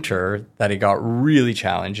the winter that it got really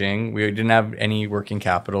challenging. We didn't have any working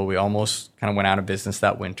capital. We almost kind of went out of business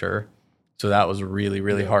that winter. So that was a really,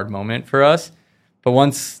 really hard moment for us. But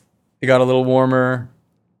once it got a little warmer,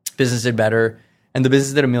 business did better. And the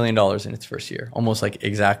business did $1 million in its first year, almost like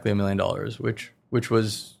exactly $1 million, which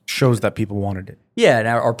was... shows that people wanted it. Yeah, and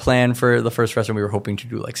our plan for the first restaurant, we were hoping to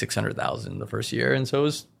do like 600,000 the first year. And so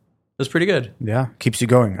it was pretty good. Yeah, keeps you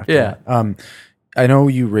going. After Yeah. that. I know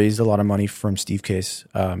you raised a lot of money from Steve Case.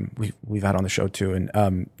 We've had on the show too. And,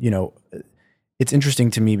 it's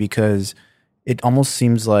interesting to me because it almost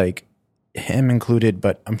seems like him included,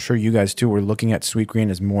 but I'm sure you guys too were looking at Sweetgreen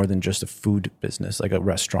as more than just a food business, like a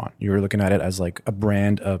restaurant. You were looking at it as like a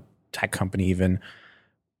brand, a tech company even.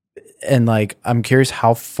 And like, I'm curious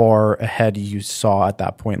how far ahead you saw at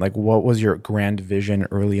that point. Like, what was your grand vision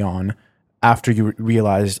early on after you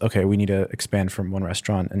realized, okay, we need to expand from one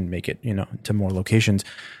restaurant and make it, to more locations?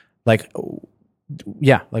 Like,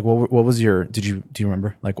 yeah, like what was your, do you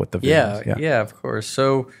remember like what the vision was? Yeah, of course.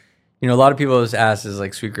 So, a lot of people always ask, is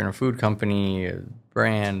like Sweetgreen a food company, a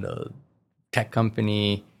brand, a tech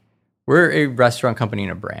company? We're a restaurant company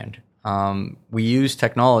and a brand. We use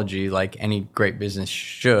technology like any great business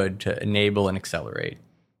should to enable and accelerate.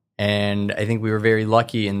 And I think we were very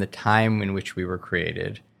lucky in the time in which we were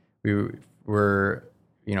created. We were,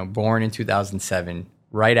 born in 2007.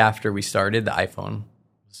 Right after we started, the iPhone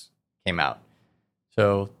came out.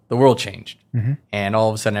 So the world changed. Mm-hmm. And all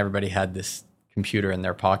of a sudden, everybody had this computer in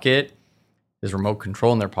their pocket, this remote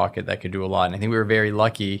control in their pocket that could do a lot. And I think we were very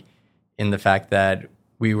lucky in the fact that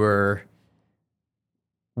we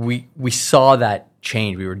saw that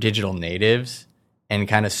change. We were digital natives and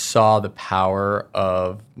kind of saw the power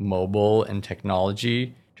of mobile and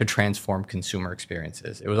technology to transform consumer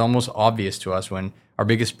experiences. It was almost obvious to us when our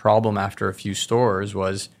biggest problem after a few stores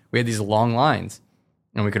was we had these long lines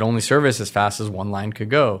and we could only service as fast as one line could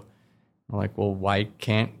go. I'm like, well, why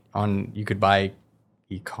can't you could buy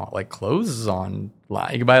like clothes online.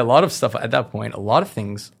 You could buy a lot of stuff at that point, a lot of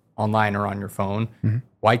things online or on your phone. Mm-hmm.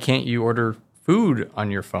 Why can't you order food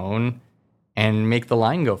on your phone and make the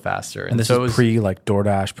line go faster? And this so is pre like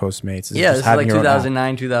DoorDash, Postmates. This is like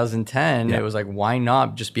 2009, 2010. Yeah. It was like, why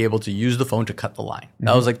not just be able to use the phone to cut the line? Mm-hmm.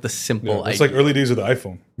 That was like the simple idea. It's like early days of the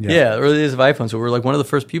iPhone. Yeah, early days of iPhone. So we were like one of the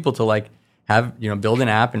first people to like have, build an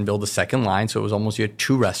app and build a second line. So it was almost you had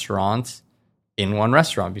two restaurants in one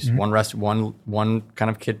restaurant. Mm-hmm. One kind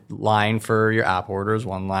of line for your app orders,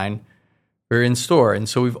 one line for in store. And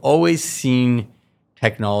so we've always seen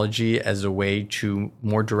technology as a way to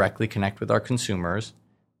more directly connect with our consumers.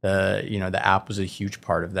 The app was a huge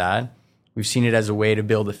part of that. We've seen it as a way to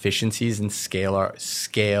build efficiencies and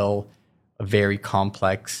scale a very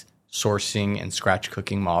complex sourcing and scratch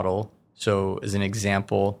cooking model. So as an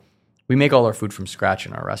example, we make all our food from scratch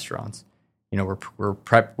in our restaurants. We're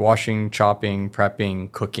washing, chopping,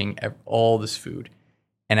 prepping, cooking all this food.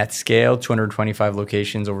 And at scale, 225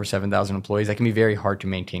 locations, over 7,000 employees, that can be very hard to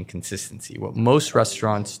maintain consistency. What most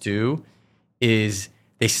restaurants do is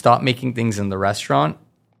they stop making things in the restaurant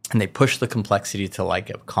and they push the complexity to like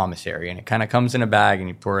a commissary, and it kind of comes in a bag and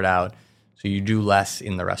you pour it out. So you do less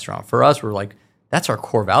in the restaurant. For us, we're like, that's our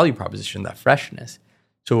core value proposition, that freshness.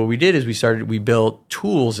 So what we did is we built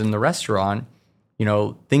tools in the restaurant,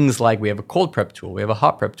 things like we have a cold prep tool, we have a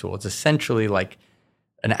hot prep tool. It's essentially like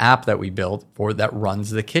an app that we built that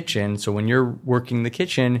runs the kitchen. So when you're working the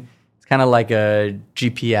kitchen, it's kind of like a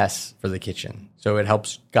GPS for the kitchen. So it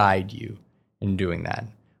helps guide you in doing that.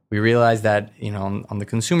 We realized that, on the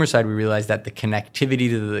consumer side, we realized that the connectivity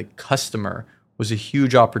to the customer was a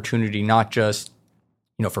huge opportunity, not just,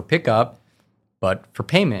 for pickup, but for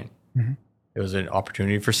payment. Mm-hmm. It was an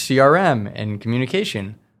opportunity for CRM and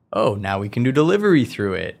communication. Oh, now we can do delivery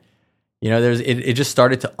through it. It just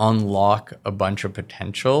started to unlock a bunch of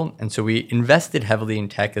potential. And so we invested heavily in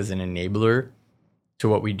tech as an enabler to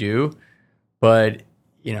what we do. But,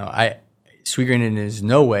 Sweetgreen is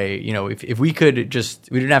no way, if we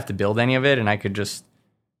didn't have to build any of it and I could just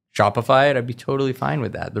Shopify it, I'd be totally fine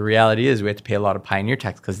with that. The reality is we had to pay a lot of pioneer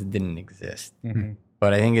tax because it didn't exist. Mm-hmm.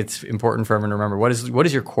 But I think it's important for everyone to remember what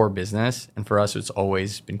is your core business? And for us, it's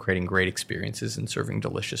always been creating great experiences and serving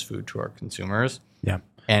delicious food to our consumers. Yeah.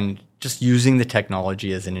 And just using the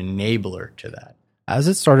technology as an enabler to that. As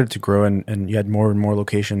it started to grow and you had more and more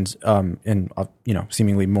locations and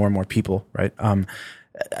seemingly more and more people, right?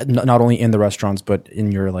 Not only in the restaurants, but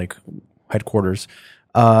in your like headquarters.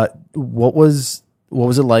 What was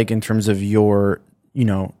it like in terms of your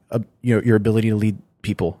ability to lead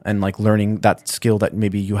people and like learning that skill that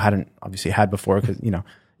maybe you hadn't obviously had before? Because,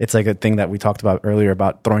 it's like a thing that we talked about earlier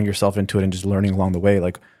about throwing yourself into it and just learning along the way.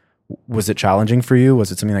 Like, was it challenging for you?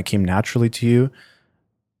 Was it something that came naturally to you?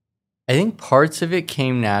 I think parts of it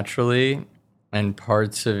came naturally and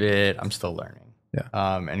parts of it I'm still learning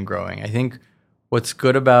and growing. I think what's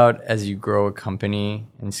good about as you grow a company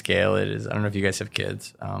and scale it is, I don't know if you guys have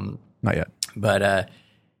kids. Not yet. But,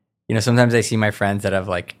 sometimes I see my friends that have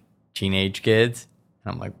like teenage kids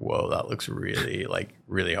and I'm like, whoa, that looks really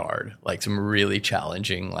really hard. Like some really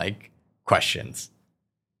challenging like questions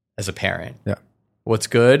as a parent. Yeah. What's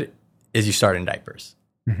good is you start in diapers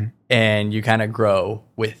and you kind of grow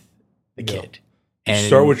with the kid. And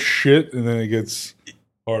start with shit and then it gets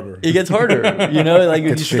harder. It gets harder. Like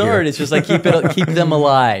when you start, it's just like keep them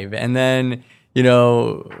alive. And then,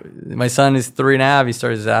 my son is 3.5. He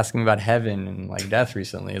started asking me about heaven and like death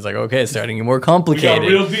recently. It's like, okay, it's starting to get more complicated.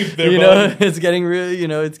 We got real deep there, it's getting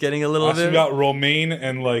real, it's getting a little bit. about romaine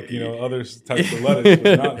and like, other types of lettuce,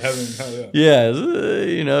 but not heaven.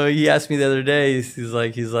 Yeah. He asked me the other day, he's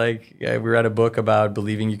like, we read a book about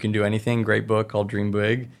believing you can do anything, great book called Dream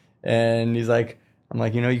Big. And he's like, I'm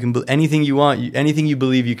like, you can anything you want, anything you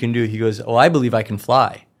believe you can do. He goes, I believe I can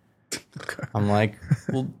fly. I'm like,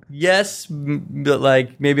 well, yes, but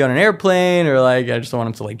like maybe on an airplane or like I just don't want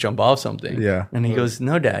him to like jump off something. Yeah. And he goes,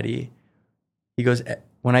 no, Daddy. He goes,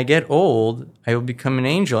 when I get old, I will become an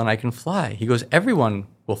angel and I can fly. He goes, everyone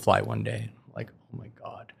will fly one day. I'm like, oh my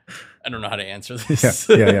God, I don't know how to answer this.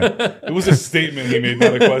 Yeah. It was a statement he made,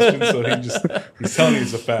 not a question. So he's telling you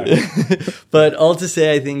it's a fact. But all to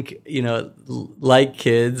say, I think, like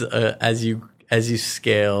kids, as you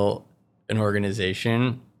scale an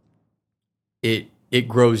organization, it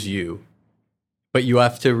grows you, but you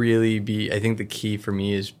have to really be, I think the key for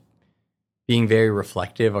me is being very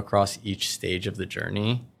reflective across each stage of the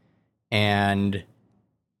journey and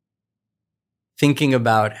thinking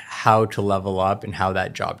about how to level up and how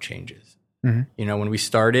that job changes. Mm-hmm. When we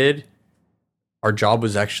started, our job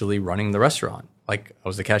was actually running the restaurant. Like I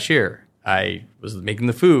was the cashier. I was making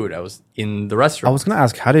the food. I was in the restaurant. I was going to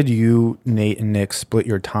ask, how did you, Nate and Nick, split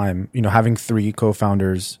your time? Having 3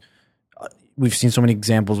 co-founders, we've seen so many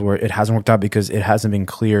examples where it hasn't worked out because it hasn't been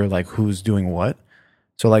clear like who's doing what.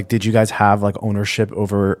 So like, did you guys have like ownership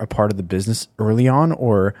over a part of the business early on?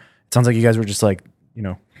 Or it sounds like you guys were just like,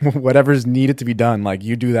 whatever's needed to be done, like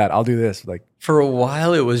you do that, I'll do this. Like for a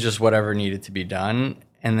while, it was just whatever needed to be done.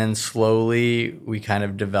 And then slowly we kind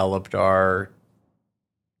of developed our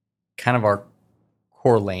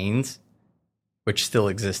core lanes, which still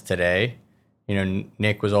exist today.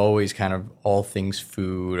 Nick was always kind of all things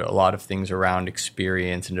food, a lot of things around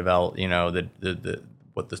experience and develop, the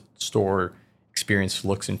what the store experience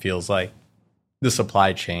looks and feels like, the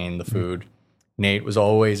supply chain, the food. Nate was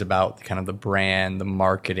always about kind of the brand, the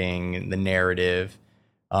marketing, and the narrative.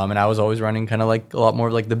 And I was always running kind of like a lot more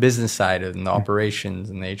like the business side and the operations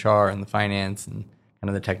and the HR and the finance and kind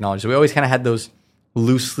of the technology. So we always kind of had those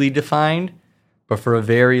loosely defined, but for a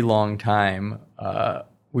very long time,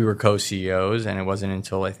 we were co-CEOs, and it wasn't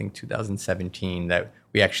until I think 2017 that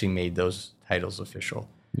we actually made those titles official.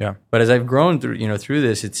 Yeah. But as I've grown through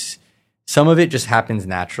this, it's some of it just happens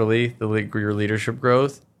naturally. Your leadership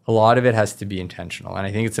growth, a lot of it has to be intentional, and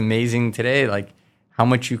I think it's amazing today, like how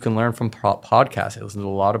much you can learn from podcasts. I listen to a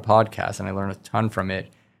lot of podcasts, and I learn a ton from it.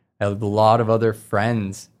 I have a lot of other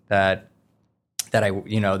friends that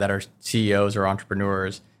are CEOs or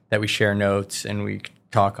entrepreneurs that we share notes and we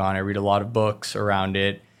talk on. I read a lot of books around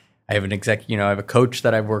it. I have I have a coach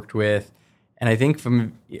that I've worked with. And I think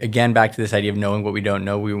again, back to this idea of knowing what we don't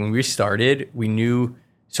know, when we started, we knew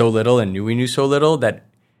so little and knew we knew so little that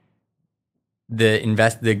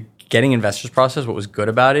the getting investors process, what was good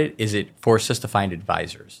about it is it forced us to find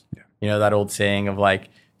advisors. Yeah. That old saying of like,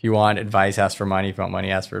 if you want advice, ask for money. If you want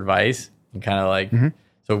money, ask for advice. And kind of like,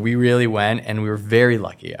 So we really went, and we were very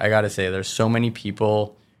lucky. I got to say, there's so many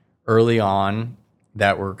people early on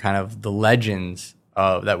that were kind of the legends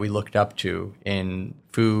that we looked up to in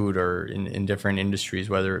food or in different industries,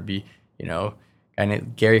 whether it be,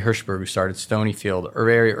 And Gary Hirschberg, who started Stonyfield, or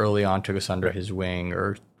very early on took us under his wing,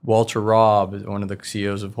 or Walter Robb, one of the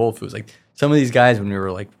CEOs of Whole Foods. Like some of these guys, when we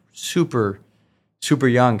were like super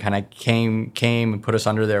young, kind of came and put us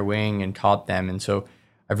under their wing and taught them. And so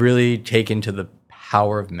I've really taken to the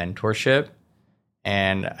power of mentorship,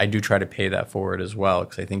 and I do try to pay that forward as well,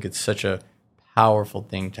 because I think it's such a powerful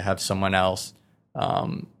thing to have someone else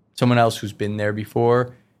who's been there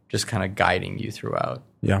before, just kind of guiding you throughout.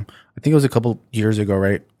 Yeah. I think it was a couple years ago,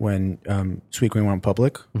 right, when Sweetgreen went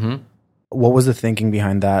public. Mm-hmm. What was the thinking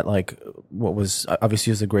behind that? Like, what was,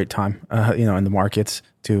 obviously it was a great time, in the markets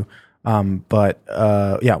too. What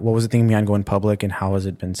was the thinking behind going public, and how has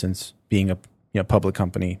it been since being a public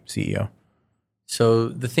company CEO? So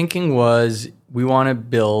the thinking was, we want to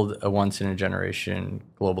build a once-in-a-generation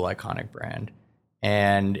global iconic brand.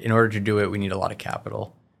 And in order to do it, we need a lot of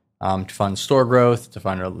capital to fund store growth, to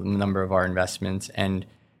fund a number of our investments. And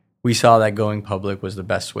we saw that going public was the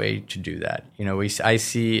best way to do that. I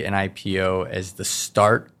see an IPO as the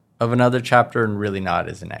start of another chapter and really not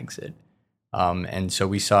as an exit. And so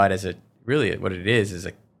we saw it as what it is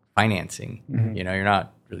a financing. Mm-hmm. You're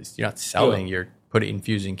not selling, you're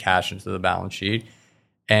infusing cash into the balance sheet.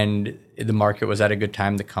 And the market was at a good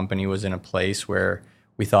time. The company was in a place where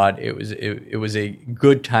we thought it was a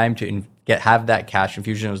good time to have that cash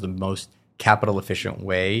infusion. It was the most capital efficient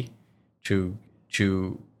way to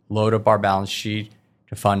load up our balance sheet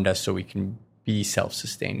to fund us so we can be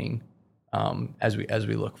self-sustaining as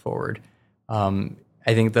we look forward. I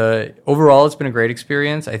think overall it's been a great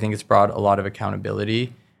experience. I think it's brought a lot of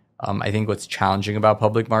accountability. I think what's challenging about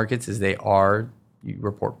public markets is you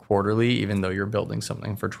report quarterly, even though you're building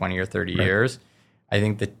something for 20 or 30 years. I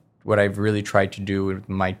think that what I've really tried to do with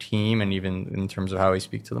my team, and even in terms of how I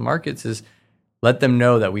speak to the markets, is let them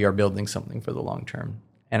know that we are building something for the long term.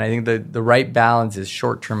 And I think the right balance is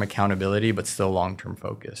short-term accountability, but still long-term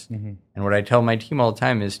focus. Mm-hmm. And what I tell my team all the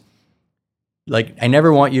time is, like, I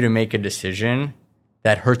never want you to make a decision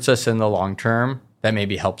that hurts us in the long term that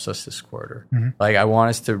maybe helps us this quarter. Mm-hmm. Like, I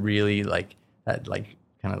want us to really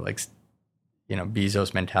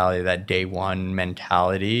Bezos mentality, that day one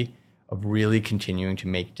mentality of really continuing to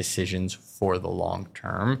make decisions for the long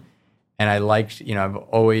term. And I've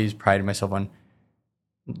always prided myself on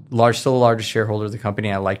still the largest shareholder of the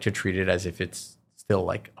company. I like to treat it as if it's still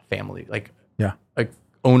like a family, like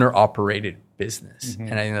owner operated business. Mm-hmm.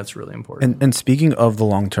 And I think that's really important. And speaking of the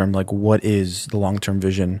long term, like, what is the long term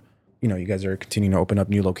vision? You guys are continuing to open up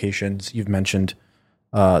new locations. You've mentioned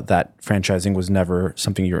that franchising was never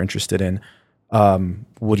something you're interested in.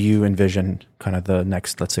 What do you envision kind of the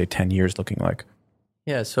next, let's say, 10 years looking like?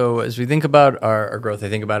 Yeah, so as we think about our growth, I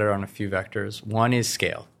think about it on a few vectors. One is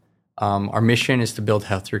scale. Our mission is to build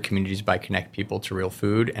healthier communities by connect people to real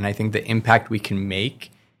food. And I think the impact we can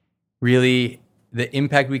make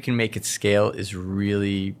at scale is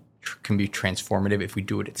really can be transformative if we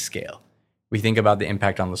do it at scale. We think about the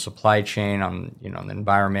impact on the supply chain, on the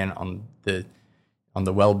environment, on the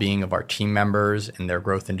well-being of our team members and their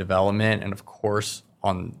growth and development, and of course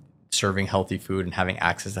on serving healthy food and having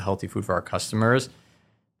access to healthy food for our customers.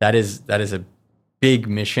 That is a big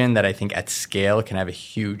mission that I think at scale can have a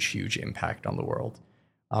huge impact on the world.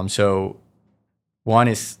 So one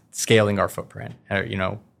is scaling our footprint.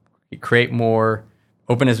 Create more,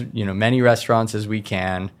 open as many restaurants as we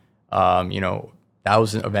can. One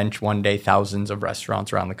day thousands of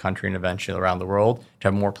restaurants around the country and eventually around the world to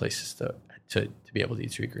have more places to be able to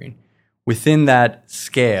eat Sweetgreen. Within that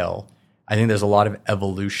scale, I think there's a lot of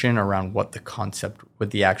evolution around what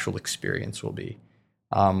the actual experience will be.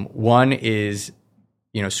 One is,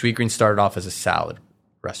 Sweetgreen started off as a salad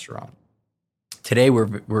restaurant. Today,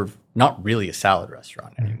 we're not really a salad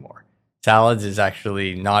restaurant anymore. Salads is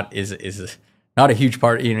actually not a huge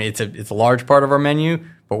part. It's a large part of our menu,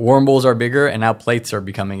 but warm bowls are bigger, and now plates are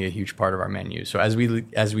becoming a huge part of our menu. So as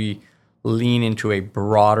we lean into a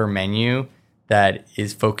broader menu that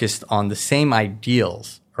is focused on the same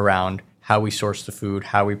ideals around how we source the food,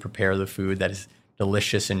 how we prepare the food that is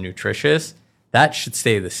delicious and nutritious, that should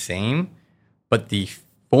stay the same. But the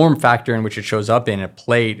form factor in which it shows up in a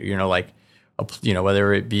plate,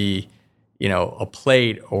 whether it be, a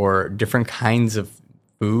plate or different kinds of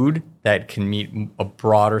food that can meet a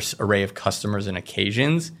broader array of customers and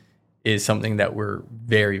occasions, is something that we're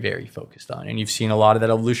very, very focused on. And you've seen a lot of that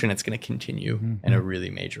evolution. It's going to continue in a really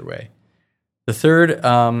major way. The third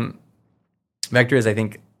vector is, I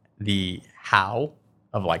think, the how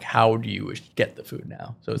of how do you get the food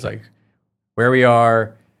now? So it's like where we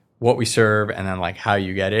are, what we serve, and then how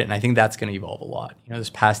you get it. And I think that's going to evolve a lot.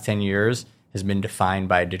 This past 10 years has been defined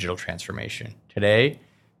by digital transformation. Today,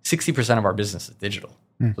 60% of our business is digital.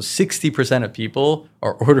 So 60% of people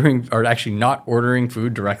are actually not ordering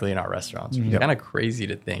food directly in our restaurants, which is kind of crazy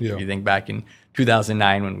to think. If you think back in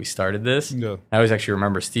 2009 when we started this, I always actually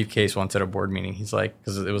remember Steve Case once at a board meeting, he's like,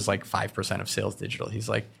 because it was like 5% of sales digital. He's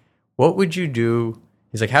like, what would you do?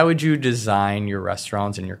 He's like, how would you design your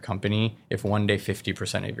restaurants and your company if one day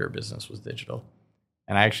 50% of your business was digital?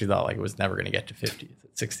 And I actually thought like it was never going to get to 50. It's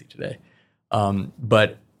at 60 today.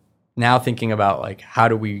 But now thinking about like, how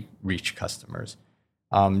do we reach customers?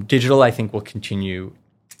 Digital, I think, will continue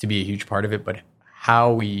to be a huge part of it, but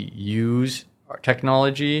how we use our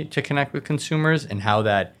technology to connect with consumers and how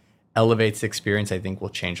that elevates the experience, I think, will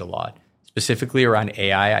change a lot. Specifically around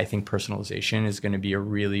AI, I think personalization is going to be a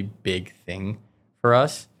really big thing for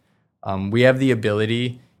us. We have the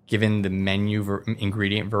ability, given the menu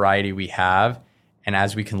ingredient variety we have, and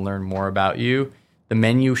as we can learn more about you, the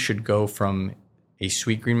menu should go from a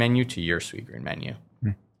Sweetgreen menu to your Sweetgreen menu.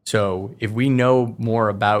 So if we know more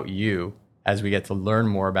about you, as we get to learn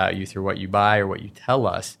more about you through what you buy or what you tell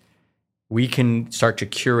us, we can start to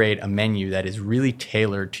curate a menu that is really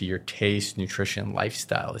tailored to your taste, nutrition,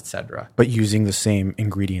 lifestyle, etc. But using the same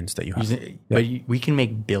ingredients that you have. But we can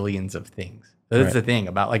make billions of things. That's the thing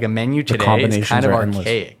about like a menu today is kind of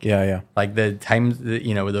archaic. Yeah. Like the times,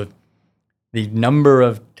 the number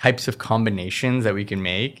of types of combinations that we can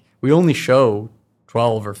make, we only show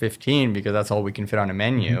 12 or 15 because that's all we can fit on a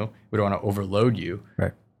menu. We don't want to overload you.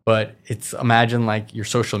 Right. But imagine like your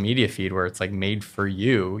social media feed where it's like made for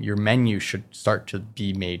you. Your menu should start to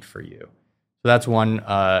be made for you. So that's one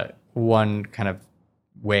kind of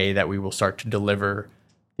way that we will start to deliver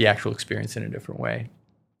the actual experience in a different way.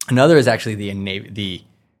 Another is actually the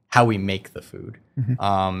how we make the food.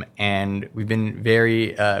 And we've been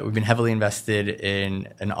heavily invested in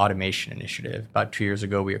an automation initiative. About 2 years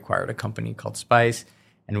ago, we acquired a company called Spice,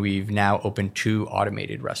 and we've now opened 2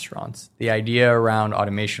 automated restaurants. The idea around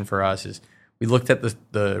automation for us is we looked at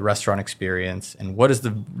the restaurant experience and what is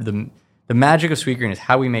the magic of Sweetgreen is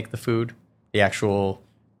how we make the food, the actual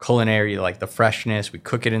culinary, like the freshness. We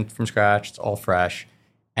cook it from scratch. It's all fresh.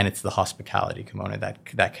 And it's the hospitality component,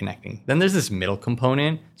 that connecting. Then there's this middle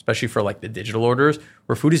component, especially for like the digital orders,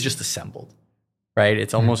 where food is just assembled, right?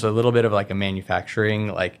 It's almost a little bit of like a manufacturing,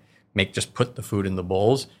 like put the food in the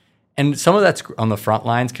bowls. And some of that's on the front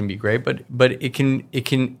lines can be great, but it can be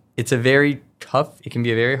a very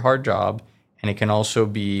hard job, and it can also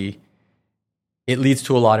it leads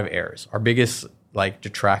to a lot of errors. Our biggest like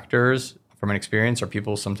detractors from an experience, or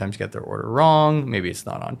people sometimes get their order wrong. Maybe it's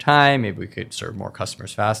not on time. Maybe we could serve more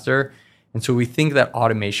customers faster. And so we think that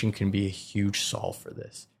automation can be a huge solve for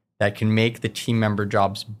this. That can make the team member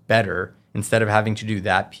jobs better. Instead of having to do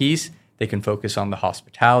that piece, they can focus on the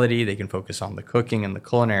hospitality. They can focus on the cooking and the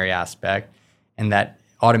culinary aspect. And that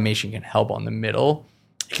automation can help on the middle.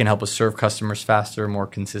 It can help us serve customers faster, more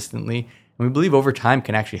consistently. And we believe over time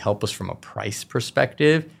can actually help us from a price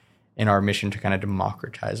perspective in our mission to kind of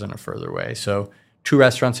democratize in a further way. So 2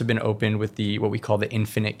 restaurants have been opened with what we call the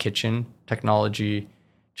infinite kitchen technology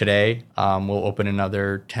today. We'll open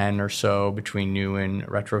another 10 or so between new and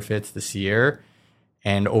retrofits this year.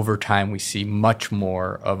 And over time, we see much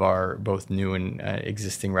more of our both new and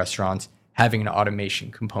existing restaurants having an automation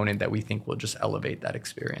component that we think will just elevate that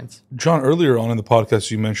experience. John, earlier on in the podcast,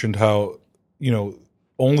 you mentioned how,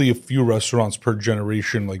 only a few restaurants per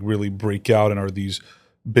generation like really break out and are these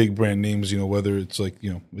big brand names, whether it's like,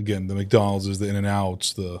 again, the McDonald's is the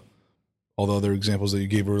In-N-Outs, all the other examples that you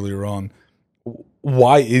gave earlier on.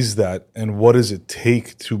 Why is that? And what does it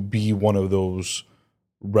take to be one of those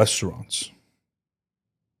restaurants?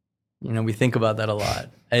 We think about that a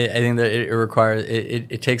lot. I think that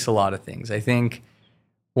it takes a lot of things. I think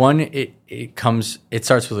one, it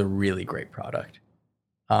starts with a really great product.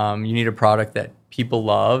 You need a product that people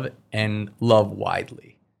love and love widely.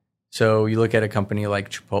 So you look at a company like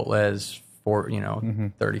Chipotle's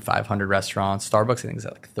 3,500 restaurants. Starbucks, I think, is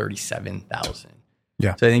at like 37,000.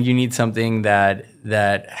 Yeah. So I think you need something that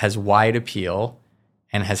has wide appeal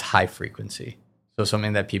and has high frequency. So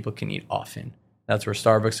something that people can eat often. That's where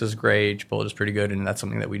Starbucks is great. Chipotle is pretty good, and that's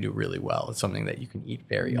something that we do really well. It's something that you can eat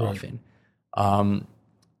very often.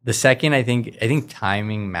 The second, I think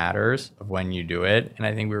timing matters of when you do it, and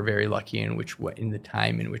I think we were very lucky in the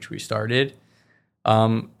time in which we started.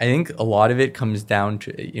 I think a lot of it comes down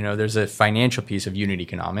to, there's a financial piece of unit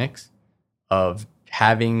economics, of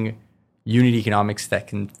having unit economics that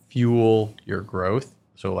can fuel your growth.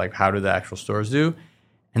 So like, how do the actual stores do?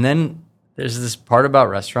 And then there's this part about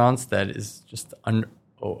restaurants that is just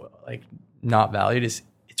not valued.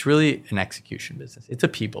 It's really an execution business. It's a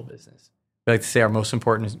people business. We like to say our most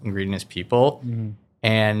important ingredient is people.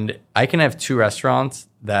 And I can have two restaurants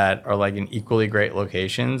that are like in equally great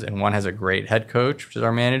locations, and one has a great head coach, which is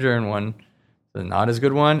our manager, and one is not as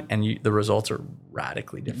good one, and the results are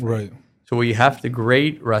radically different. Right. So what you have, the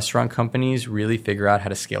great restaurant companies really figure out how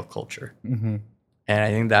to scale culture. Mm-hmm. And I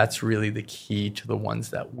think that's really the key to the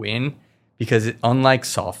ones that win, because unlike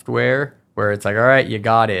software, where it's like, all right, you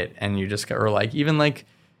got it, and you just, or like even like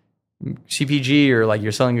CPG, or like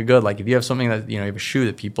you're selling a good, like if you have something that, you know, you have a shoe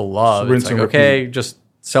that people love, it's like, okay, just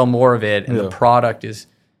sell more of it, and the product is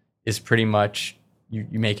pretty much, you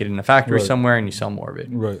make it in a factory somewhere and you sell more of it.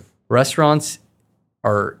 Right. Restaurants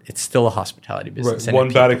it's still a hospitality business. Right. One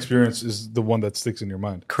bad experience is the one that sticks in your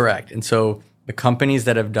mind. Correct. And so the companies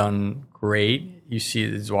that have done great, you see,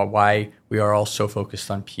 this is why we are all so focused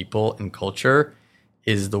on people and culture,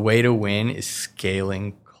 is the way to win is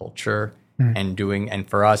scaling culture and doing, and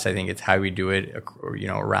for us, I think it's how we do it, you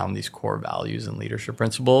know, around these core values and leadership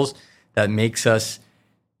principles that makes us,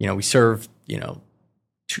 you know, we serve, you know,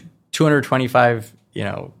 225, you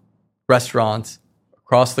know, restaurants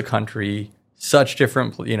across the country, such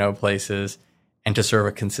different, you know, places, and to serve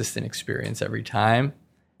a consistent experience every time.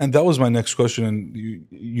 And that was my next question, and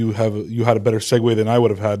you had a better segue than I would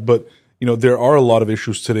have had. But you know, there are a lot of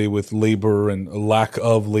issues today with labor and a lack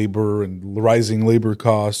of labor and rising labor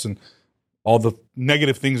costs and all the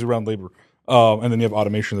negative things around labor. And then you have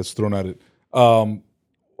automation that's thrown at it.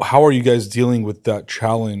 How are you guys dealing with that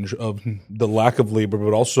challenge of the lack of labor,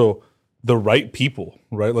 but also the right people,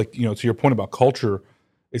 right? Like, you know, to your point about culture,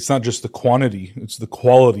 it's not just the quantity, it's the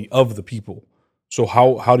quality of the people. So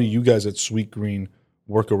how do you guys at Sweetgreen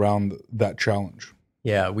work around that challenge?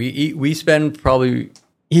 Yeah, we spend probably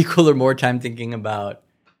equal or more time thinking about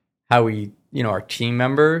how we, you know, our team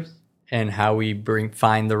members and how we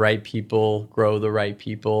find the right people, grow the right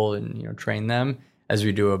people, and, you know, train them, as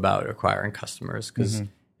we do about acquiring customers, because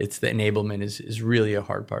it's the enablement is really a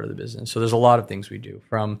hard part of the business. So there's a lot of things we do,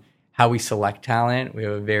 from how we select talent. We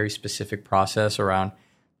have a very specific process around,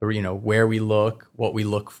 you know, where we look, what we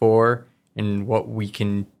look for, and what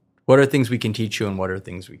are things we can teach you and what are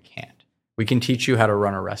things we can't. We can teach you how to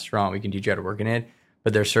run a restaurant. We can teach you how to work in it,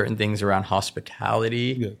 but there's certain things around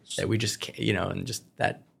hospitality that we just can't, you know, and just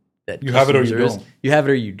that you have it or you don't. You have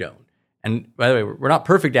it or you don't. And by the way, we're not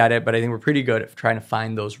perfect at it, but I think we're pretty good at trying to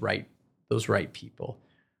find those right people.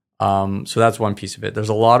 So that's one piece of it. There's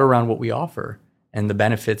a lot around what we offer and the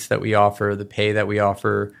benefits that we offer, the pay that we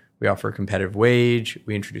offer. We offer a competitive wage.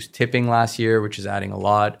 We introduced tipping last year, which is adding a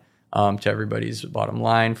lot to everybody's bottom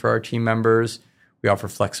line for our team members. We offer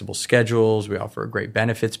flexible schedules. We offer a great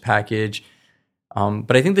benefits package.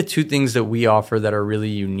 But I think the two things that we offer that are really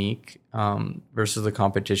unique versus the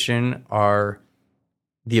competition are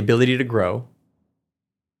the ability to grow.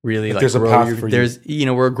 Really, like there's a path for you. You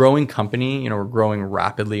know, we're a growing company. You know, we're growing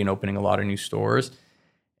rapidly and opening a lot of new stores.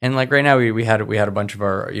 And like right now, we had a bunch of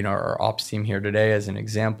our, you know, our ops team here today as an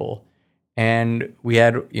example. And we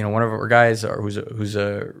had, you know, one of our guys who's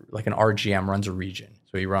like an RGM, runs a region.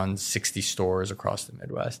 So he runs 60 stores across the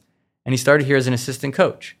Midwest. And he started here as an assistant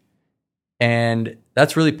coach. And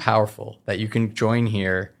that's really powerful that you can join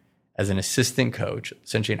here as an assistant coach,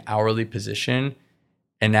 essentially an hourly position,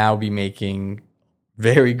 and now be making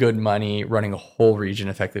very good money running a whole region,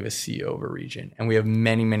 effectively a CEO of a region. And we have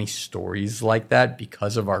many, many stories like that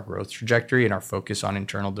because of our growth trajectory and our focus on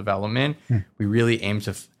internal development. We really aim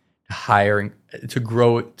to hire, to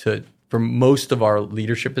grow for most of our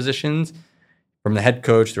leadership positions, from the head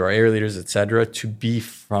coach through our area leaders, et cetera, to be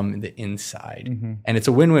from the inside. And it's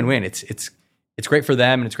a win-win-win. It's great for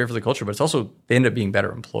them and it's great for the culture, but it's also, they end up being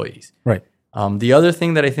better employees. Right. The other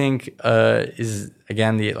thing that I think is,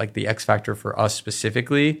 again, the X factor for us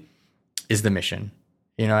specifically is the mission.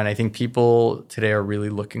 You know, and I think people today are really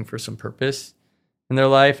looking for some purpose in their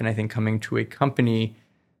life. And I think coming to a company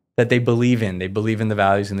that they believe in the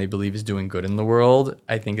values and they believe is doing good in the world,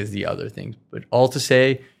 I think is the other thing. But all to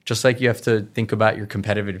say, just like you have to think about your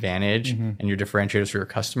competitive advantage and your differentiators for your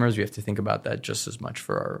customers, we have to think about that just as much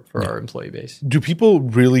for our employee base. Do people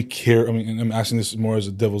really care? I mean, and I'm asking this more as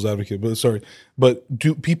a devil's advocate, but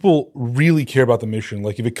do people really care about the mission?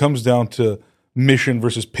 Like if it comes down to mission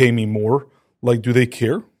versus pay me more, like do they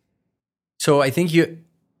care? So I think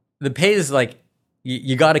the pay is like,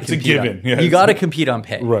 you got to compete. It's a given. You got to compete on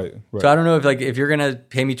pay. Right. So I don't know if you're gonna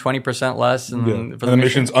pay me 20% less, and for the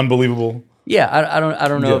mission's unbelievable. Yeah, I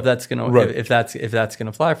don't know if that's gonna if that's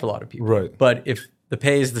gonna fly for a lot of people. Right. But if the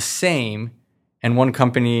pay is the same, and one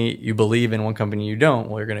company you believe in, one company you don't,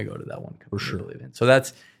 well, you're gonna go to that one company you believe in. So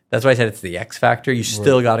that's why I said it's the X factor. You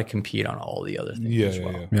still got to compete on all the other things as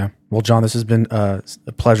well. Yeah. Well, John, this has been a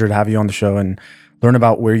pleasure to have you on the show, and learn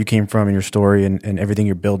about where you came from and your story and everything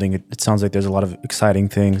you're building. It sounds like there's a lot of exciting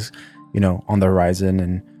things, on the horizon.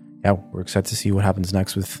 And yeah, we're excited to see what happens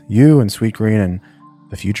next with you and Sweetgreen and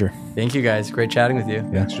the future. Thank you guys. Great chatting with you.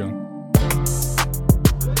 Thanks, John.